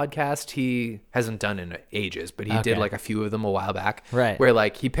companion podcast he hasn't done in ages, but he did like a few of them a while back. Right. Where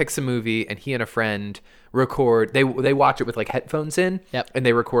like he picks a movie and he and a friend record. They watch it with like headphones in. Yep. And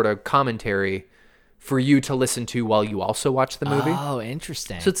they record a commentary for you to listen to while you also watch the movie. Oh,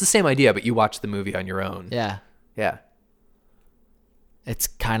 interesting. So it's the same idea, but you watch the movie on your own. Yeah. Yeah. It's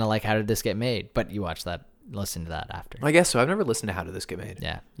kind of like How Did This Get Made? But you listen to that after. I guess so. I've never listened to How Did This Get Made.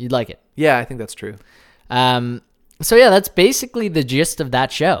 Yeah. You'd like it. Yeah, I think that's true. So yeah, that's basically the gist of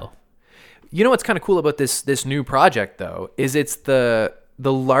that show. You know what's kind of cool about this new project though is it's the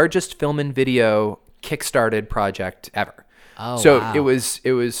largest film and video kickstarted project ever. Oh, so wow. it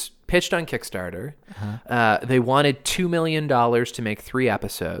was pitched on Kickstarter. They wanted $2 million to make 3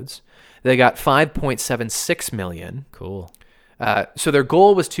 episodes. They got $5.76 million. Cool. So their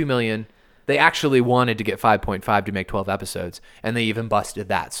goal was $2 million. They actually wanted to get 5.5 to make 12 episodes, and they even busted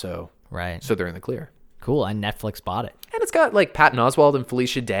that. So right. So they're in the clear. Cool. And Netflix bought it. And it's got like Patton Oswalt and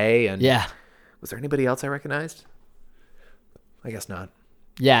Felicia Day. And yeah. Was there anybody else I recognized? I guess not.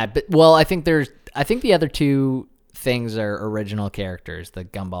 Yeah, but well, I think the other two things are original characters. The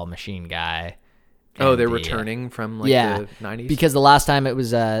Gumball Machine guy. Oh, they're returning from like the 90s? Because the last time it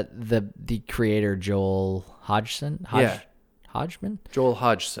was the creator Joel Hodgson. Hodgman? Joel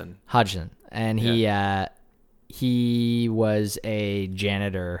Hodgson. And he was a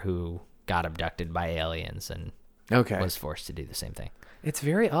janitor who got abducted by aliens and was forced to do the same thing. It's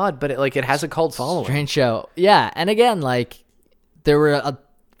very odd, but it has a cult following. Strange show. Yeah, and again, like there were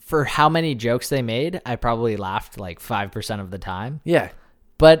for how many jokes they made, I probably laughed like 5% of the time. Yeah.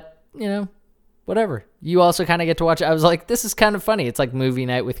 But, whatever. You also kind of get to watch it. I was like, this is kind of funny. It's like movie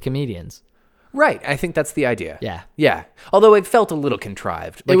night with comedians. Right. I think that's the idea. Yeah. Yeah. Although it felt a little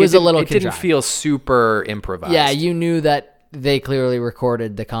contrived. Like, it didn't feel super improvised. Yeah, you knew that they clearly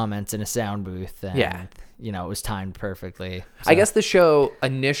recorded the comments in a sound booth. And, it was timed perfectly. So. I guess the show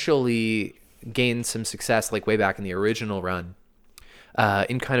initially gained some success like way back in the original run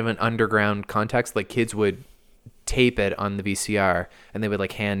in kind of an underground context. Like kids would tape it on the VCR and they would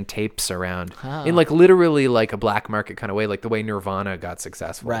like hand tapes around in like literally like a black market kind of way, like the way Nirvana got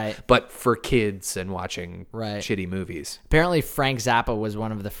successful, right? But for kids and watching shitty movies. Apparently Frank Zappa was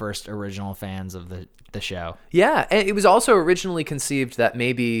one of the first original fans of the the show. Yeah, and it was also originally conceived that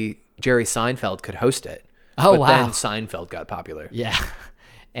maybe Jerry Seinfeld could host it. Oh, but wow. then Seinfeld got popular. Yeah.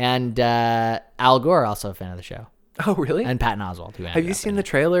 And Al Gore, also a fan of the show. Oh, really? And Patton Oswalt. Who Have you seen the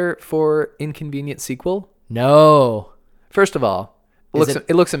trailer for Inconvenient Sequel? No. First of all,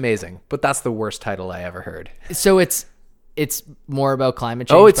 it looks amazing, but that's the worst title I ever heard. So it's more about climate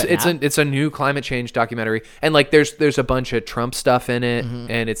change. Oh, but it's a new climate change documentary, and like there's a bunch of Trump stuff in it,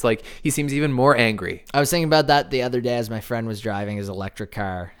 and it's like he seems even more angry. I was thinking about that the other day as my friend was driving his new electric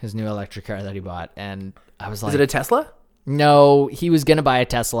car that he bought, and I was like, Is it a Tesla? No, he was gonna buy a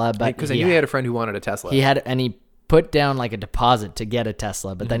Tesla, but Because I knew he had a friend who wanted a Tesla. He put down like a deposit to get a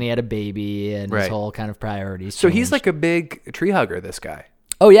Tesla, but then he had a baby and his whole kind of priorities. So changed. he's like a big tree hugger, this guy.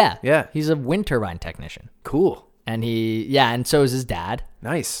 Oh yeah, Yeah. He's a wind turbine technician, Cool. and and so is his dad.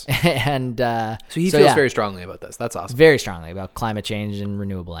 Nice. And So he feels very strongly about this. That's awesome. very strongly about climate change and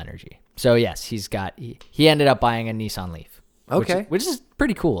renewable energy. So yes, he ended up buying a Nissan Leaf. Okay. which is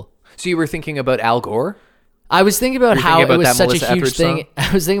pretty cool. So you were thinking about Al Gore? I was thinking about how thinking it about was that such Melissa a huge Etheridge thing. song?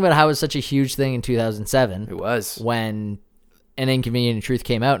 I was thinking about how it was such a huge thing in 2007. It was. When An Inconvenient Truth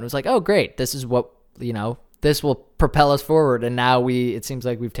came out, and it was like, oh great, this is what this will propel us forward. And now it seems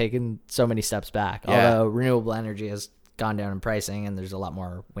like we've taken so many steps back. Yeah. Although renewable energy has gone down in pricing, and there's a lot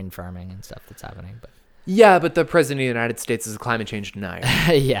more wind farming and stuff that's happening. But Yeah, but the president of the United States is a climate change denier.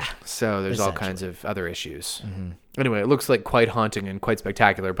 yeah, So there's all kinds of other issues. Anyway, it looks like quite haunting and quite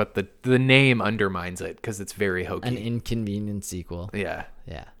spectacular, but the name undermines it because it's very hokey. An Inconvenient Sequel. Yeah.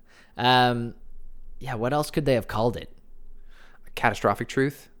 Yeah. What else could they have called it? Catastrophic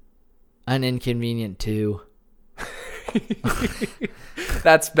Truth. An Inconvenient 2.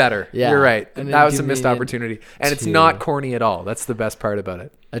 That's better. Yeah. You're right. An That was a missed Inconvenient opportunity. And it's 2. not corny at all. That's the best part about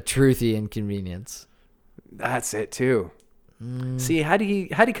it. A Truthy Inconvenience. That's it too. See, had he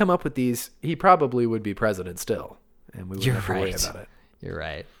come up with these, he probably would be president still. And we wouldn't have to worry about it. You're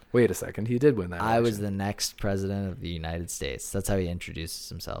right. Wait a second. He did win that I was election. the next president of the United States. That's how he introduces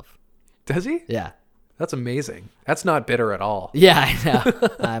himself. Does he? Yeah. That's amazing. That's not bitter at all. Yeah, I know.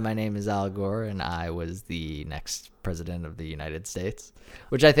 Hi, my name is Al Gore, and I was the next president of the United States,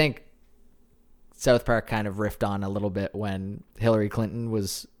 which I think South Park kind of riffed on a little bit when Hillary Clinton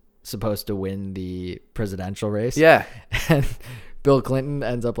was supposed to win the presidential race. Yeah. And Bill Clinton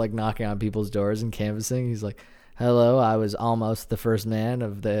ends up like knocking on people's doors and canvassing. He's like, hello, I was almost the first man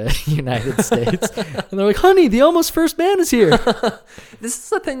of the United States. And they're like, honey, the almost first man is here. This is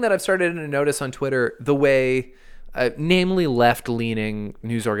the thing that I've started to notice on Twitter, the way, namely left-leaning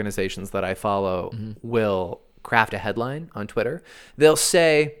news organizations that I follow will craft a headline on Twitter. They'll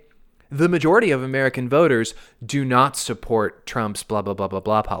say, the majority of American voters do not support Trump's blah, blah, blah, blah,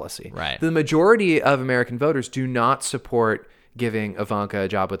 blah policy. Right. The majority of American voters do not support giving Ivanka a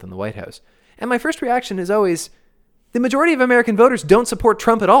job within the White House. And my first reaction is always, the majority of American voters don't support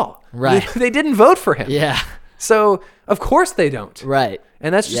Trump at all. Right. They didn't vote for him. Yeah. So, of course they don't. Right.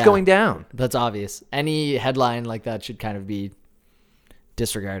 And that's just Yeah. going down. That's obvious. Any headline like that should kind of be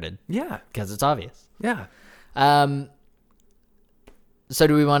disregarded Yeah. because it's obvious. Yeah. So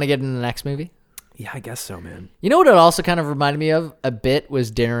do we want to get into the next movie? Yeah, I guess so, man. You know what it also kind of reminded me of a bit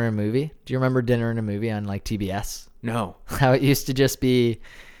was Dinner and a Movie. Do you remember Dinner and a Movie on like TBS? No. How it used to just be,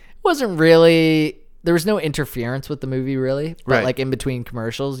 wasn't really, there was no interference with the movie really. But Right. like in between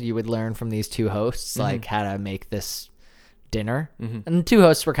commercials, you would learn from these two hosts like how to make this dinner. And the two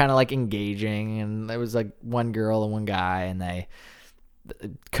hosts were kind of like engaging, and there was like one girl and one guy, and they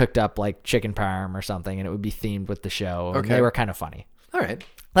cooked up like chicken parm or something, and it would be themed with the show. And Okay. they were kind of funny. All right.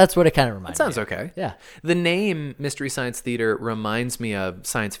 That's what it kind of reminded Sounds me of. okay. Yeah. The name Mystery Science Theater reminds me of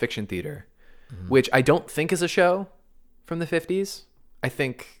science fiction theater, which I don't think is a show from the 50s. I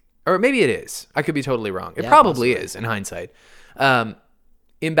think, or maybe it is. I could be totally wrong. It Yeah, probably is in hindsight.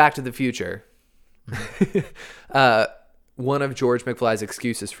 In Back to the Future, one of George McFly's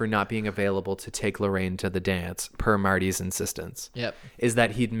excuses for not being available to take Lorraine to the dance, per Marty's insistence, Yep. is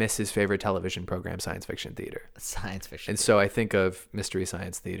that he'd miss his favorite television program, Science Fiction Theater. Science fiction. And so I think of Mystery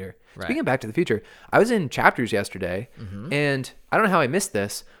Science Theater. Right. Speaking of Back to the Future, I was in Chapters yesterday, and I don't know how I missed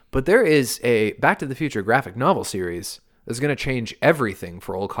this, but there is a Back to the Future graphic novel series that's going to change everything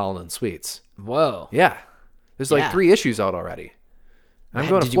for Old Colin Sweets. Whoa. Yeah. There's like Yeah. 3 issues out already. I'm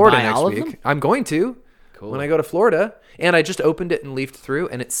going to Did you Florida buy next all of week. them? I'm going to. Cool. When I go to Florida. And I just opened it and leafed through,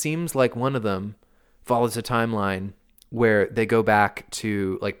 and it seems like one of them follows a timeline where they go back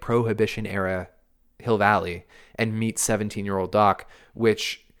to like Prohibition era Hill Valley and meet 17-year-old Doc,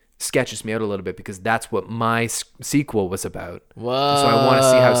 which sketches me out a little bit because that's what my sequel was about. Whoa. So I want to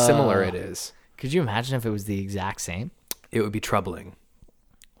see how similar it is. Could you imagine if it was the exact same? It would be troubling.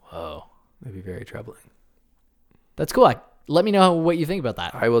 Whoa. That'd be very troubling. That's cool. Let me know what you think about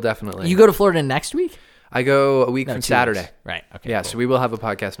that. I will definitely. You go to Florida next week? I go a week from 2 Saturday. weeks. Right. Okay. Yeah, cool. so we will have a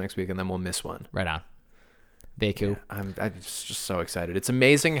podcast next week, and then we'll miss one. Right on. Very cool. I'm just so excited. It's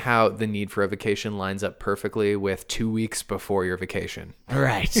amazing how the need for a vacation lines up perfectly with 2 weeks before your vacation.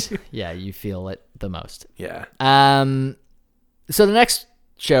 Right. Yeah, you feel it the most. Yeah. So the next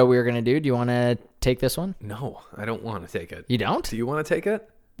show we were going to do you want to take this one? No, I don't want to take it. You don't? Do you want to take it?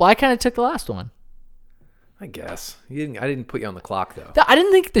 Well, I kind of took the last one. I guess. I didn't put you on the clock, though. I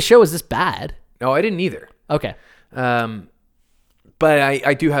didn't think the show was this bad. No, I didn't either. Okay. But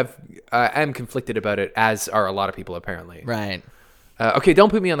I do have, I'm conflicted about it, as are a lot of people apparently. Right. Okay, don't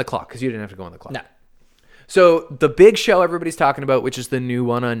put me on the clock because you didn't have to go on the clock. No. So the big show everybody's talking about, which is the new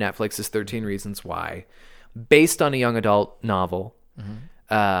one on Netflix, is 13 Reasons Why, based on a young adult novel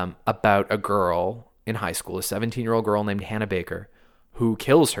about a girl in high school, a 17-year-old girl named Hannah Baker, who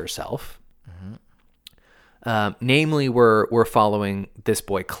kills herself. Namely, we're following this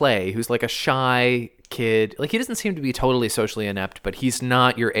boy Clay, who's like a shy kid. Like, he doesn't seem to be totally socially inept, but he's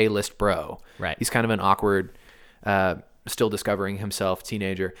not your A-list bro. Right. He's kind of an awkward, still discovering himself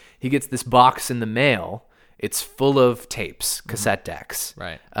teenager. He gets this box in the mail. It's full of tapes, cassette decks.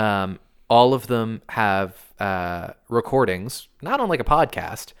 Right. All of them have recordings, not on like a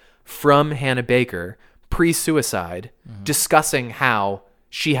podcast, from Hannah Baker pre-suicide, discussing how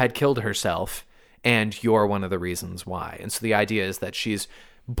she had killed herself, and you're one of the reasons why. And so the idea is that she's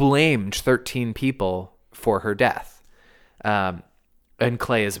blamed 13 people for her death. And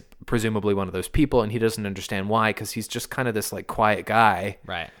Clay is presumably one of those people, and he doesn't understand why, because he's just kind of this like quiet guy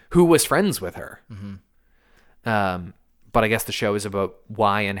who was friends with her. But I guess the show is about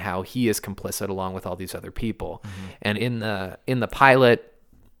why and how he is complicit along with all these other people. And in the pilot,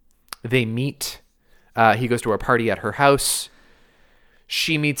 they meet. He goes to a party at her house.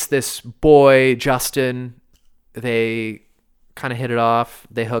 She meets this boy, Justin. They kind of hit it off.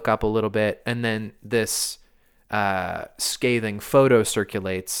 They hook up a little bit. And then this scathing photo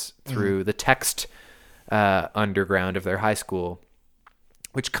circulates through the text underground of their high school,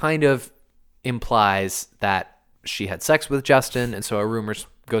 which kind of implies that she had sex with Justin. And so a rumor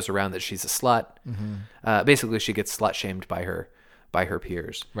goes around that she's a slut. Basically, she gets slut shamed by her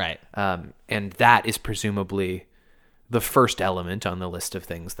peers. Right. And that is presumably the first element on the list of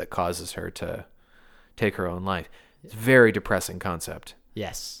things that causes her to take her own life. It's a very depressing concept.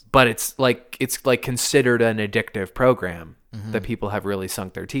 Yes. But it's like considered an addictive program that people have really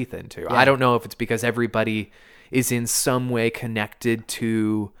sunk their teeth into. Yeah. I don't know if it's because everybody is in some way connected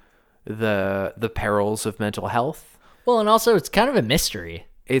to the perils of mental health. Well, and also it's kind of a mystery.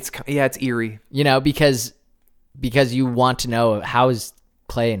 It's eerie. You know, because you want to know, how is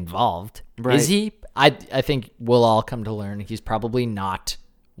Clay involved? Right. Is he? I think we'll all come to learn he's probably not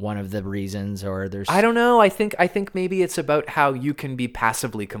one of the reasons, or there's... I don't know. I think maybe it's about how you can be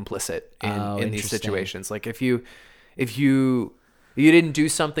passively complicit in these situations. Like if you didn't do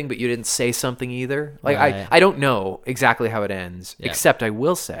something, but you didn't say something either. Like Right. I don't know exactly how it ends, Yeah. except I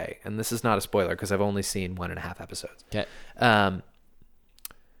will say, and this is not a spoiler because I've only seen 1.5 episodes. Okay. I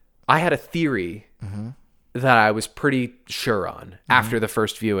had a theory that I was pretty sure on after the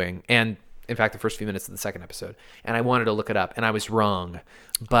first viewing, and in fact, the first few minutes of the second episode, and I wanted to look it up, and I was wrong,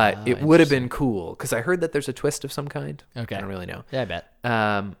 but it would have been cool because I heard that there's a twist of some kind. Okay. I don't really know. Yeah, I bet.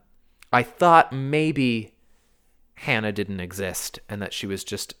 I thought maybe Hannah didn't exist and that she was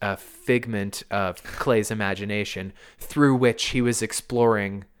just a figment of Clay's imagination through which he was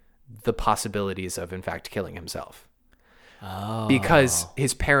exploring the possibilities of, in fact, killing himself. Oh. Because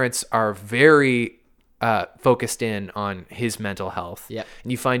his parents are very focused in on his mental health. Yep.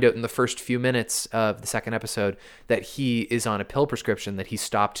 And you find out in the first few minutes of the second episode that he is on a pill prescription that he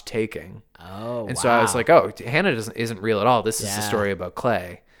stopped taking. Oh, And so I was like, oh, Hannah isn't real at all. This is a story about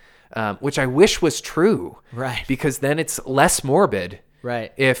Clay, which I wish was true. Right. Because then it's less morbid.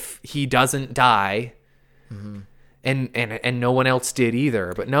 Right. If he doesn't die and no one else did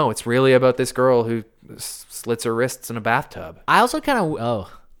either. But no, it's really about this girl who slits her wrists in a bathtub. I also kind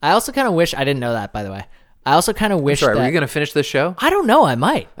of wish, I didn't know that, by the way. I also kind of wish Sorry, that... were you going to finish this show? I don't know, I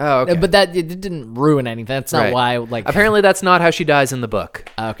might. Oh, okay. But it didn't ruin anything. That's not why, like... Apparently that's not how she dies in the book.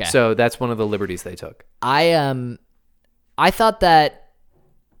 Okay. So that's one of the liberties they took. I thought that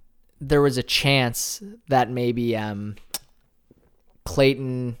there was a chance that maybe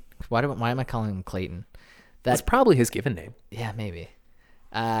Clayton... Why am I calling him Clayton? That's probably his given name. Yeah, maybe.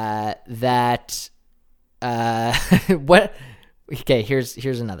 What... Okay,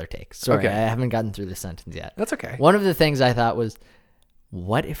 here's another take. Sorry, Okay. I haven't gotten through the sentence yet. That's okay. One of the things I thought was,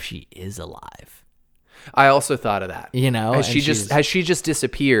 what if she is alive? I also thought of that. And Has she just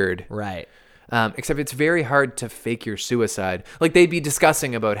disappeared? Right. Except it's very hard to fake your suicide. Like, they'd be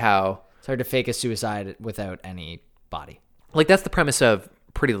discussing about how It's hard to fake a suicide without any body. like that's the premise of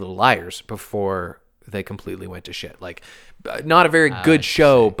Pretty Little Liars before they completely went to shit. Like, not a very good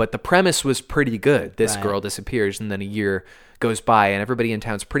show, but the premise was pretty good. This girl disappears, and then a year goes by, and everybody in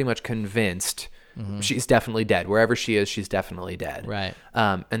town's pretty much convinced she's definitely dead. Wherever she is, she's definitely dead. Right.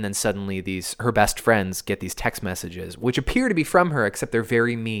 And then suddenly her best friends get these text messages, which appear to be from her, except they're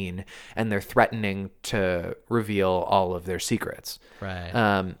very mean, and they're threatening to reveal all of their secrets.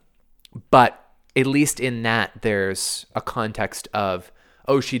 Right. But at least in that, there's a context of,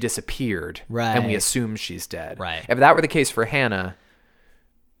 oh, she disappeared, right, and we assume she's dead. Right. If that were the case for Hannah,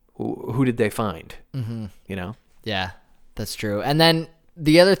 who did they find? Yeah, that's true. And then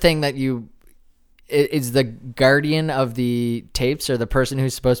the other thing that is the guardian of the tapes, or the person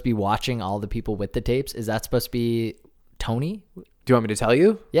who's supposed to be watching all the people with the tapes. Is that supposed to be Tony? Do you want me to tell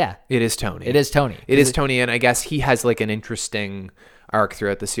you? Yeah. It is Tony. It is Tony. It is Tony, and I guess he has like an interesting arc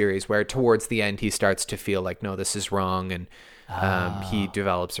throughout the series where towards the end he starts to feel like, no, this is wrong, and he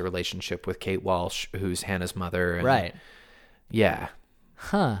develops a relationship with Kate Walsh, who's Hannah's mother. And, right. Yeah.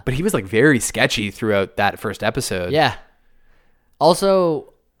 Huh. But he was like very sketchy throughout that first episode. Yeah.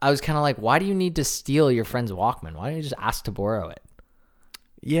 Also, I was kind of like, why do you need to steal your friend's Walkman? Why don't you just ask to borrow it?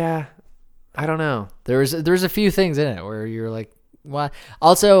 Yeah. I don't know. There's a few things in it where you're like, what?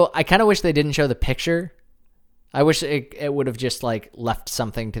 Also, I kind of wish they didn't show the picture. I wish it would have just like left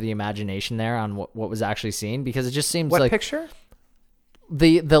something to the imagination there on what was actually seen, because it just seems what like picture?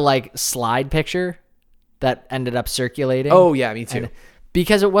 The like slide picture that ended up circulating. Oh yeah, me too.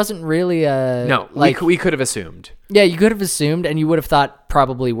 Because it wasn't really no, like we could have assumed. Yeah, you could have assumed, and you would have thought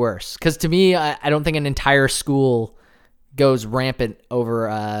probably worse. Because to me, I don't think an entire school goes rampant over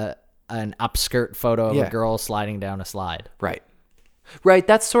an upskirt photo of a girl sliding down a slide. Right. Right,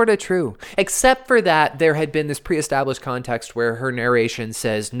 that's sort of true. Except for that, there had been this pre-established context where her narration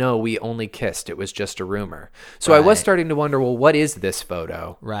says, no, we only kissed. It was just a rumor. So I was starting to wonder, well, what is this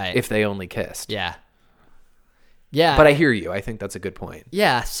photo? Right. If they only kissed. Yeah. Yeah. But I hear you. I think that's a good point.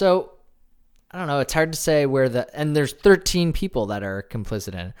 Yeah, so I don't know. It's hard to say and there's 13 people that are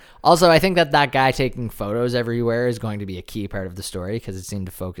complicit in it. Also, I think that guy taking photos everywhere is going to be a key part of the story, because it seemed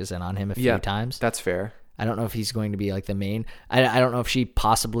to focus in on him a few times. That's fair. I don't know if he's going to be like the main. I don't know if she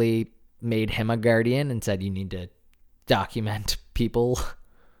possibly made him a guardian and said, you need to document people.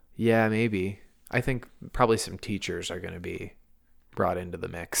 Yeah, maybe. I think probably some teachers are going to be brought into the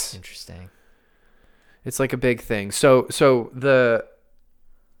mix. Interesting. It's like a big thing. So the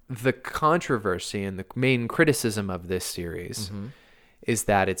controversy and the main criticism of this series is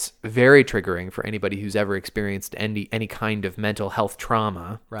that it's very triggering for anybody who's ever experienced any kind of mental health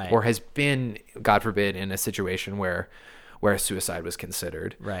trauma, right, or has been, God forbid, in a situation where suicide was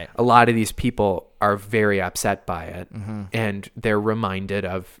considered. Right. A lot of these people are very upset by it, and they're reminded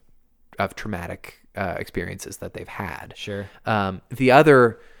of traumatic experiences that they've had. Sure. The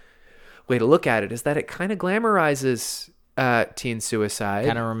other way to look at it is that it kind of glamorizes teen suicide.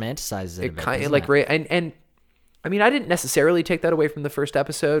 Kind of romanticizes it a bit. Kind of like, and I mean, I didn't necessarily take that away from the first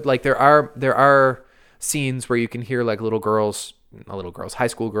episode. Like, there are scenes where you can hear like high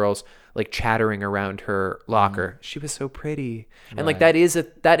school girls, like chattering around her locker. She was so pretty, and like that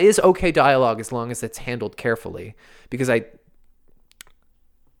is okay dialogue as long as it's handled carefully. Because I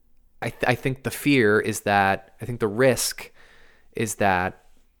think the fear is that, I think the risk is that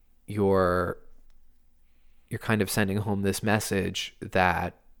you're kind of sending home this message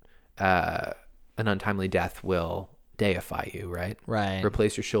that an untimely death will deify you, right? Right.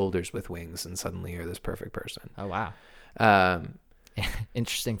 Replace your shoulders with wings, and suddenly you're this perfect person. Oh, wow.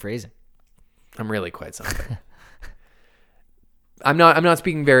 Interesting phrasing. I'm really quite something. I'm not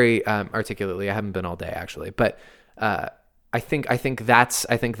speaking very articulately. I haven't been all day, actually, but I think that's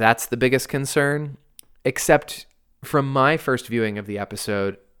the biggest concern. Except from my first viewing of the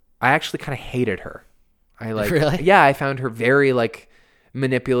episode, I actually kind of hated her. Really? Yeah, I found her very like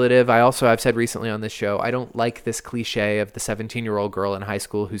manipulative. I've said recently on this show, I don't like this cliche of the 17-year-old girl in high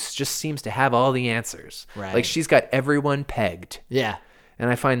school who just seems to have all the answers. Right. Like, she's got everyone pegged. Yeah. And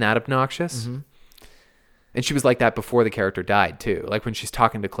I find that obnoxious. And she was like that before the character died too. Like when she's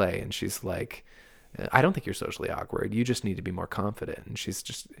talking to Clay and she's like, I don't think you're socially awkward. You just need to be more confident. And she's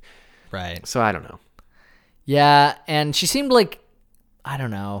just... Right. So I don't know. Yeah. And she seemed like, I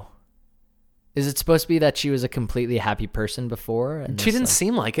don't know. Is it supposed to be that she was a completely happy person before? And she didn't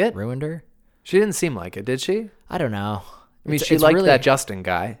seem like it. Ruined her? She didn't seem like it, did she? I don't know. I mean, she liked that Justin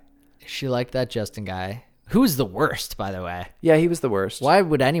guy. She liked that Justin guy Who's the worst, by the way? Yeah, he was the worst. Why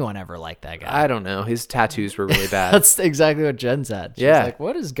would anyone ever like that guy? I don't know. His tattoos were really bad. That's exactly what Jen said. She's like,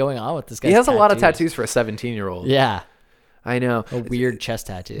 what is going on with this guy? He has a lot of tattoos for a 17-year-old. Yeah. I know. A weird chest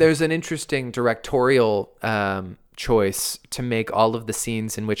tattoo. There's an interesting directorial choice to make all of the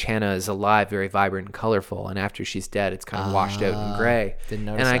scenes in which Hannah is alive very vibrant and colorful, and after she's dead, it's kind of washed out and gray. Didn't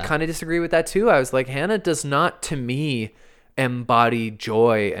notice and I that. kind of disagree with that too. I was like, Hannah does not, to me, embody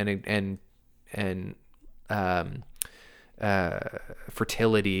joy and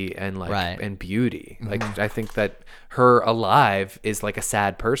fertility and like and beauty. Like I think that her alive is like a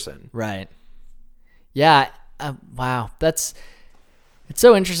sad person. Right. Yeah. Wow. It's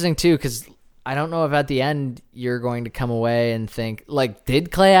so interesting too, because I don't know if at the end you're going to come away and think like,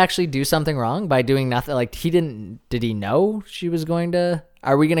 did Clay actually do something wrong by doing nothing? Like did he know she was going to,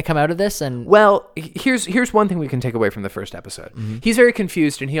 are we going to come out of this? And well, here's one thing we can take away from the first episode. He's very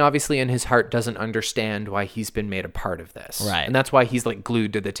confused, and he obviously in his heart doesn't understand why he's been made a part of this. Right. And that's why he's like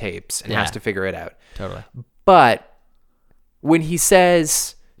glued to the tapes and has to figure it out. Totally. But when he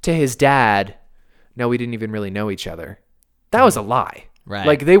says to his dad, no, we didn't even really know each other, that was a lie. Right.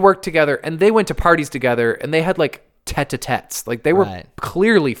 Like they worked together and they went to parties together and they had like tete-a-tetes. Like they were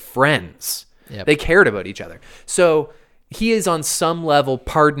clearly friends. Yep. They cared about each other. So he is on some level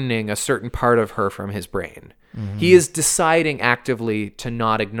pardoning a certain part of her from his brain. He is deciding actively to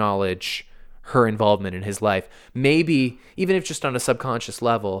not acknowledge her involvement in his life. Maybe, even if just on a subconscious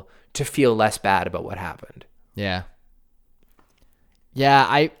level, to feel less bad about what happened. Yeah. Yeah,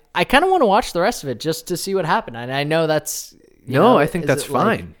 I kind of want to watch the rest of it just to see what happened. And I know that's... No, I think that's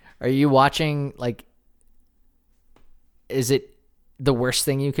fine. Like, are you watching, like... Is it the worst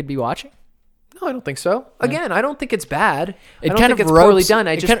thing you could be watching? No, I don't think so. Again, I don't think it's bad. I don't kind think of it's ropes, poorly done.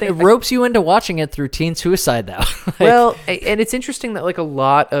 I just think it ropes you into watching it through teen suicide, though. Well, and it's interesting that like a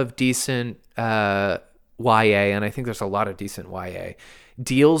lot of decent YA, and I think there's a lot of decent YA,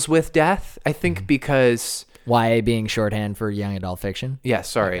 deals with death. I think because YA being shorthand for young adult fiction. Yeah,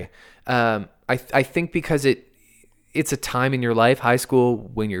 sorry. Okay. I think because it's a time in your life, high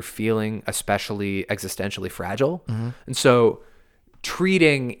school, when you're feeling especially existentially fragile, and so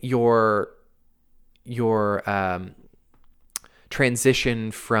treating your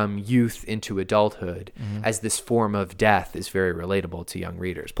transition from youth into adulthood as this form of death is very relatable to young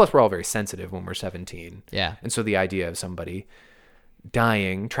readers. Plus, we're all very sensitive when we're 17. Yeah. And so the idea of somebody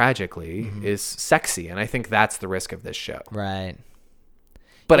dying tragically is sexy. And I think that's the risk of this show. Right.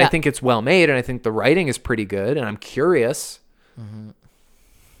 But I think it's well made, and I think the writing is pretty good, and I'm curious.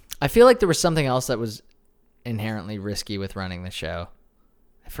 I feel like there was something else that was inherently risky with running the show.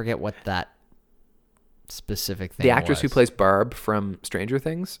 I forget what that specific thing The actress was. who plays Barb from Stranger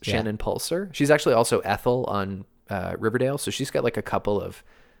Things, Shannon Pulser, she's actually also Ethel on Riverdale, so she's got like a couple of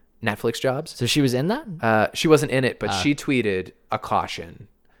Netflix jobs. So she was in that? She wasn't in it, but she tweeted a caution.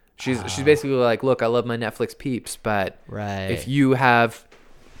 She's basically like, look, I love my Netflix peeps, but if you have...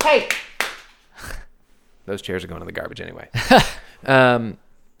 Hey! Those chairs are going in the garbage anyway.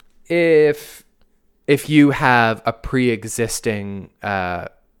 If you have a pre-existing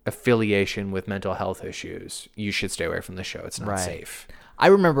affiliation with mental health issues, you should stay away from the show. It's not safe. I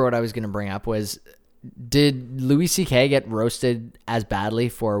remember what I was going to bring up was, did Louis C.K. get roasted as badly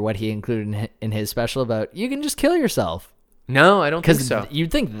for what he included in his special about, you can just kill yourself? No, I don't think so. Because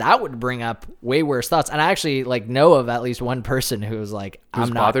you'd think that would bring up way worse thoughts. And I actually know of at least one person who was like,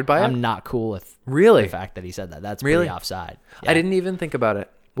 I'm not bothered by it? I'm not cool with Really? the fact that he said that. That's Really? pretty offside. Yeah. I didn't even think about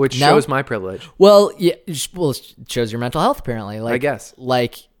it, which shows my privilege. Well, yeah, it shows your mental health, apparently. Like, I guess.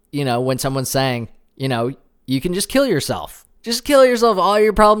 Like, when someone's saying, you can just kill yourself. Just kill yourself. All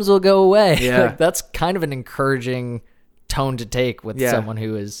your problems will go away. Yeah. Like, that's kind of an encouraging tone to take with someone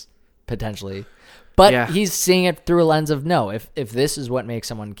who is potentially... But he's seeing it through a lens of, no, if this is what makes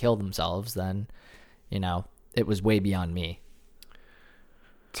someone kill themselves, then, it was way beyond me.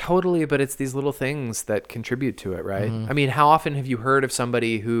 Totally, but it's these little things that contribute to it, right? I mean, how often have you heard of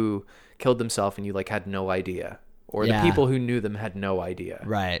somebody who killed themselves and you had no idea? Or the people who knew them had no idea.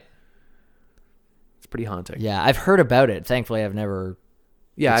 Right. It's pretty haunting. Yeah, I've heard about it. Thankfully, I've never...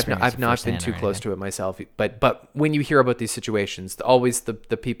 Yeah, I've not been too close to it myself. But when you hear about these situations, always the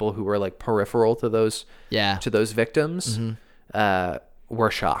people who were peripheral to those victims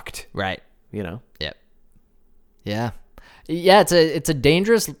were shocked. Right. Yep. Yeah. Yeah, it's a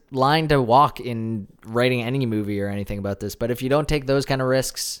dangerous line to walk in writing any movie or anything about this. But if you don't take those kind of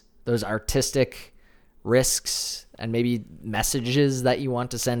risks, those artistic risks, and maybe messages that you want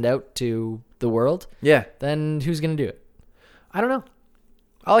to send out to the world, then who's going to do it? I don't know.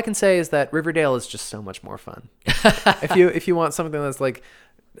 All I can say is that Riverdale is just so much more fun. If you want something that's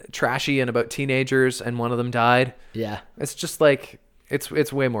trashy and about teenagers and one of them died. Yeah. It's just like it's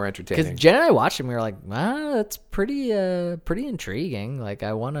way more Because entertaining. Jen and I watched it and we were like, wow, that's pretty intriguing. Like,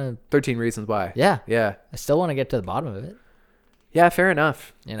 I want to, 13 Reasons Why. yeah. Yeah. I still want to get to the bottom of it. Yeah, fair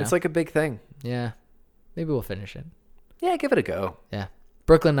enough. You know? It's like a big thing. Yeah. Maybe we'll finish it. Yeah, give it a go. Yeah.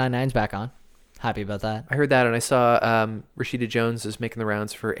 Brooklyn Nine-Nine's back on. Happy about that. I heard that, and I saw Rashida Jones is making the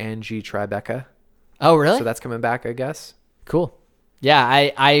rounds for Angie Tribeca. Oh, really? So that's coming back, I guess. Cool. Yeah,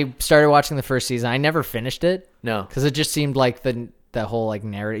 I started watching the first season. I never finished it No. because it just seemed like the whole like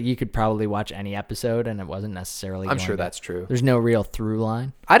narrative. You could probably watch any episode, and it wasn't necessarily. I'm sure that's true. There's no real through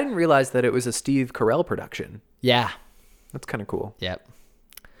line. I didn't realize that it was a Steve Carell production. Yeah. That's kind of cool. Yep.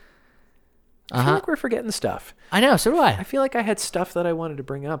 I feel like we're forgetting stuff. I know. So do I I. feel like I had stuff that I wanted to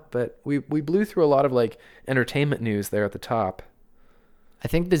bring up, but we blew through a lot of like entertainment news there at the top. I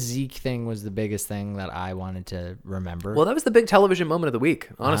think the Zeke thing was the biggest thing that I wanted to remember. Well, that was the big television moment of the week,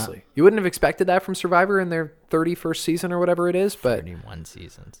 honestly. You wouldn't have expected that from Survivor in their 31st season or whatever it is, but 31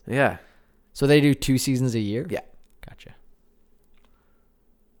 seasons. yeah. So they do 2 seasons a year? Yeah. Gotcha.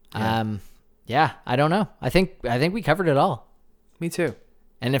 Yeah. Yeah, I don't know. I think we covered it all. Me too.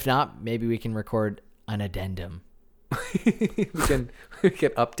 And if not, maybe we can record an addendum. we can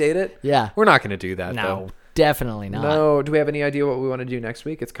update it. Yeah. We're not going to do that, No, though. definitely not. No. Do we have any idea what we want to do next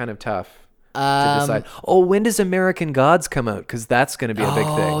week? It's kind of tough to Um, decide. Oh, when does American Gods come out? Because that's going to be a big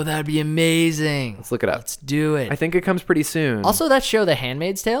Oh, thing. that'd be amazing. Let's look it up. Let's do it. I think it comes pretty soon. Also, that show, The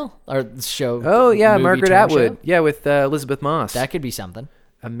Handmaid's Tale, or the show. oh, yeah, movie Margaret turned Atwood. show? Yeah, with Elizabeth Moss. That could be something.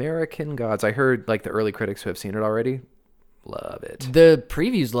 American Gods. I heard like the early critics who have seen it already love it. The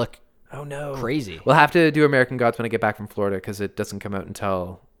previews look Oh, no. crazy. We'll have to do American Gods when I get back from Florida because it doesn't come out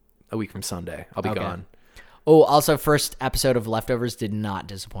until a week from Sunday. I'll be Okay. gone. Oh, also, first episode of Leftovers did not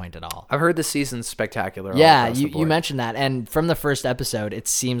disappoint at all. I've heard this season's spectacular. all Yeah, across the you board. mentioned that. And from the first episode, it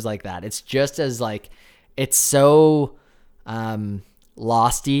seems like that. It's just as like, it's so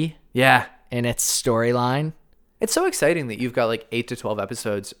losty Yeah. in its storyline. It's so exciting that you've got like 8 to 12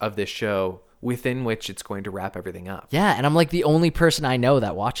 episodes of this show within which it's going to wrap everything up. Yeah, and I'm like the only person I know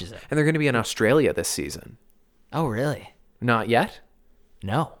that watches it. And they're going to be in Australia this season. Oh, really? Not yet?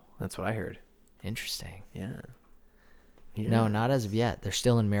 No. That's what I heard. Interesting. Yeah. No, not as of yet. They're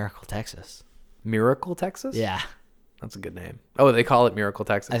still in Miracle, Texas. Miracle, Texas? Yeah. That's a good name. Oh, they call it Miracle,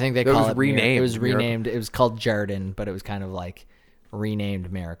 Texas. I think they it call was it renamed. It was Miracle. renamed. It was called Jarden, but it was kind of like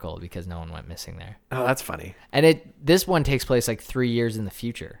renamed Miracle because no one went missing there. Oh, that's funny. And this one takes place like 3 years in the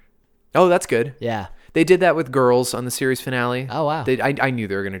future. Oh, that's good. Yeah. They did that with Girls on the series finale. Oh, wow. I knew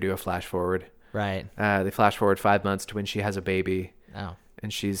they were going to do a flash forward. Right. They flash forward 5 months to when she has a baby, Oh.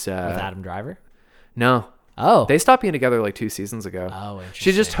 and she's With Adam Driver? no. Oh. They stopped being together like 2 seasons ago. Oh, interesting.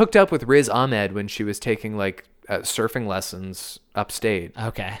 She just hooked up with Riz Ahmed when she was taking like surfing lessons upstate,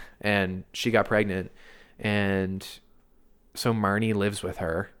 Okay. and she got pregnant, and so Marnie lives with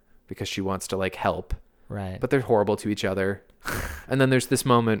her because she wants to like help, Right. but they're horrible to each other. And then there's this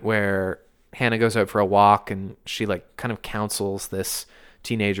moment where Hannah goes out for a walk and she like kind of counsels this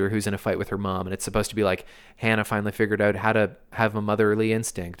teenager who's in a fight with her mom, and it's supposed to be like Hannah finally figured out how to have a motherly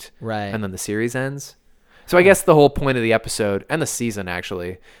instinct. Right. And then the series ends. So I guess the whole point of the episode and the season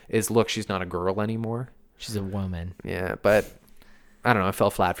actually is, look, she's not a girl anymore. She's a woman. Yeah, but I don't know, it fell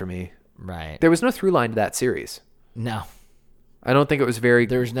flat for me. Right. There was no through line to that series. No. I don't think it was very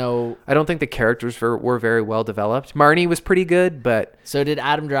There's no... I don't think the characters were very well developed. Marnie was pretty good, but So did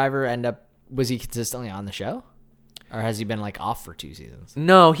Adam Driver end up... Was he consistently on the show? Or has he been like off for 2 seasons?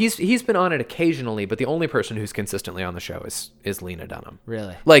 no, he's been on it occasionally, but the only person who's consistently on the show is Lena Dunham.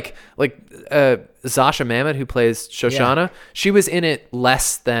 Really? Like Zasha Mamet, who plays Shoshana, she was in it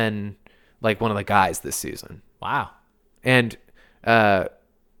less than like one of the guys this season. Wow. And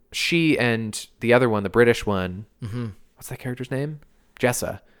she and the other one, the British one, what's that character's name?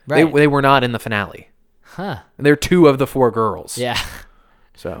 Jessa. Right. They were not in the finale. Huh. And they're 2 of the 4 girls. Yeah.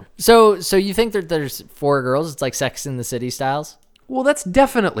 So So you think that there's 4 girls? It's like Sex in the City styles? well, that's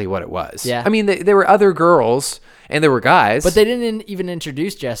definitely what it was. Yeah. I mean, there were other girls and there were guys. But they didn't even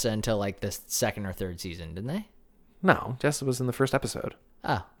introduce Jessa until like the 2nd or 3rd season, didn't they? No, Jessa was in the first episode.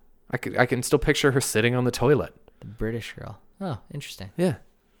 Oh, I can still picture her sitting on the toilet. the British girl. Oh, interesting. Yeah.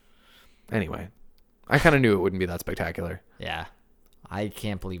 Anyway, I kind of knew it wouldn't be that spectacular. Yeah. I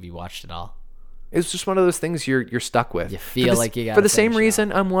can't believe you watched it all. It's just one of those things you're stuck with. You feel like you gotta for the same finish it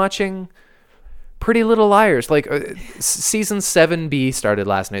reason I'm watching Pretty Little Liars. Like season 7B started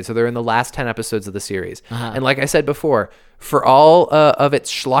last night, so they're in the last 10 episodes of the series. And like I said before, for all of its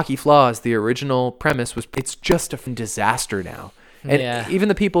schlocky flaws, the original premise was it's just a disaster now. And Yeah. even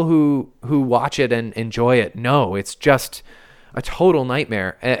the people who watch it and enjoy it know it's just a total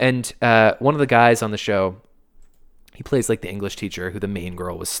nightmare. And one of the guys on the show, he plays like the English teacher who the main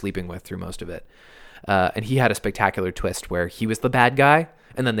girl was sleeping with through most of it. And he had a spectacular twist where he was the bad guy,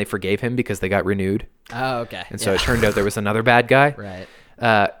 and then they forgave him because they got renewed. Oh, okay. And so it turned out there was another bad guy.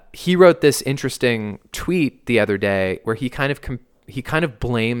 Right. He wrote this interesting tweet the other day where he kind of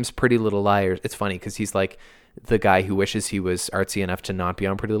blames Pretty Little Liars. It's funny because he's like the guy who wishes he was artsy enough to not be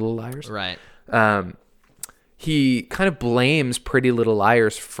on Pretty Little Liars. Right. He kind of blames Pretty Little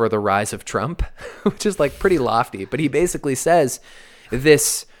Liars for the rise of Trump, which is like pretty lofty. But he basically says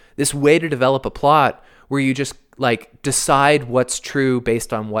this way to develop a plot where you just like decide what's true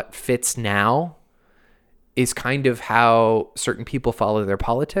based on what fits now is kind of how certain people follow their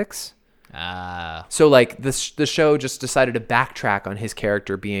politics. So like the show just decided to backtrack on his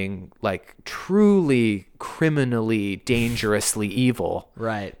character being like truly criminally dangerously evil.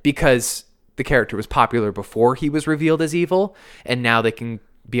 Right. Because the character was popular before he was revealed as evil, and now they can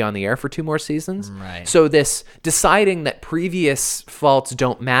be on the air for 2 more seasons. Right. So this deciding that previous faults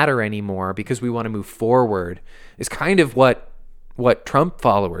don't matter anymore because we want to move forward is kind of what Trump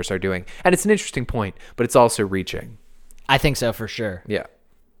followers are doing. And it's an interesting point, but it's also reaching. I think so for sure. Yeah.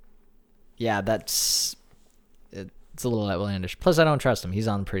 Yeah, it's a little outlandish. Plus, I don't trust him. He's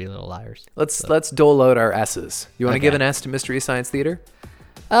on Pretty Little Liars. Let's dole out our S's. You want to Okay. give an S to Mystery Science Theater?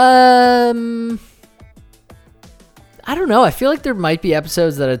 I don't know. I feel like there might be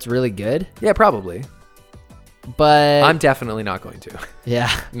episodes that it's really good, Yeah, probably. but I'm definitely not going to. yeah,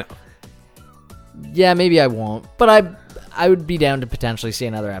 No. yeah, maybe I won't. But I would be down to potentially see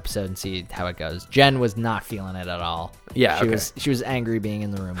another episode and see how it goes. Jen was not feeling it at all. Yeah, she okay. she was angry being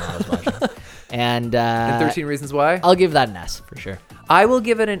in the room while I was watching. And And 13 Reasons Why? I'll give that an S for sure. I will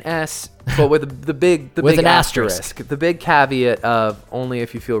give it an S, but with the big With big an asterisk. the big caveat of only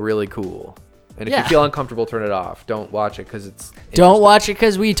if you feel really cool. And if Yeah. you feel uncomfortable, turn it off. Don't watch it because it's Don't watch it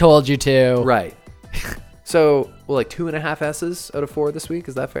because we told you to. right. So, well, like 2.5 S's out of 4 this week.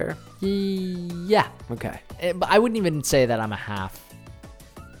 Is that fair? Yeah. Okay. But I wouldn't even say that I'm a half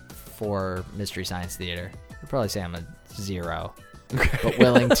for Mystery Science Theater. I'd probably say I'm a 0, but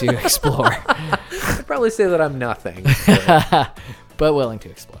willing to explore. I'd probably say that I'm nothing. But willing to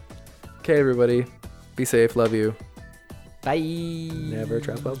explore. Okay, everybody. Be safe. Love you. Bye. Never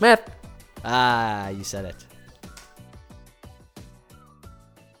trust Math. Ah, you said it.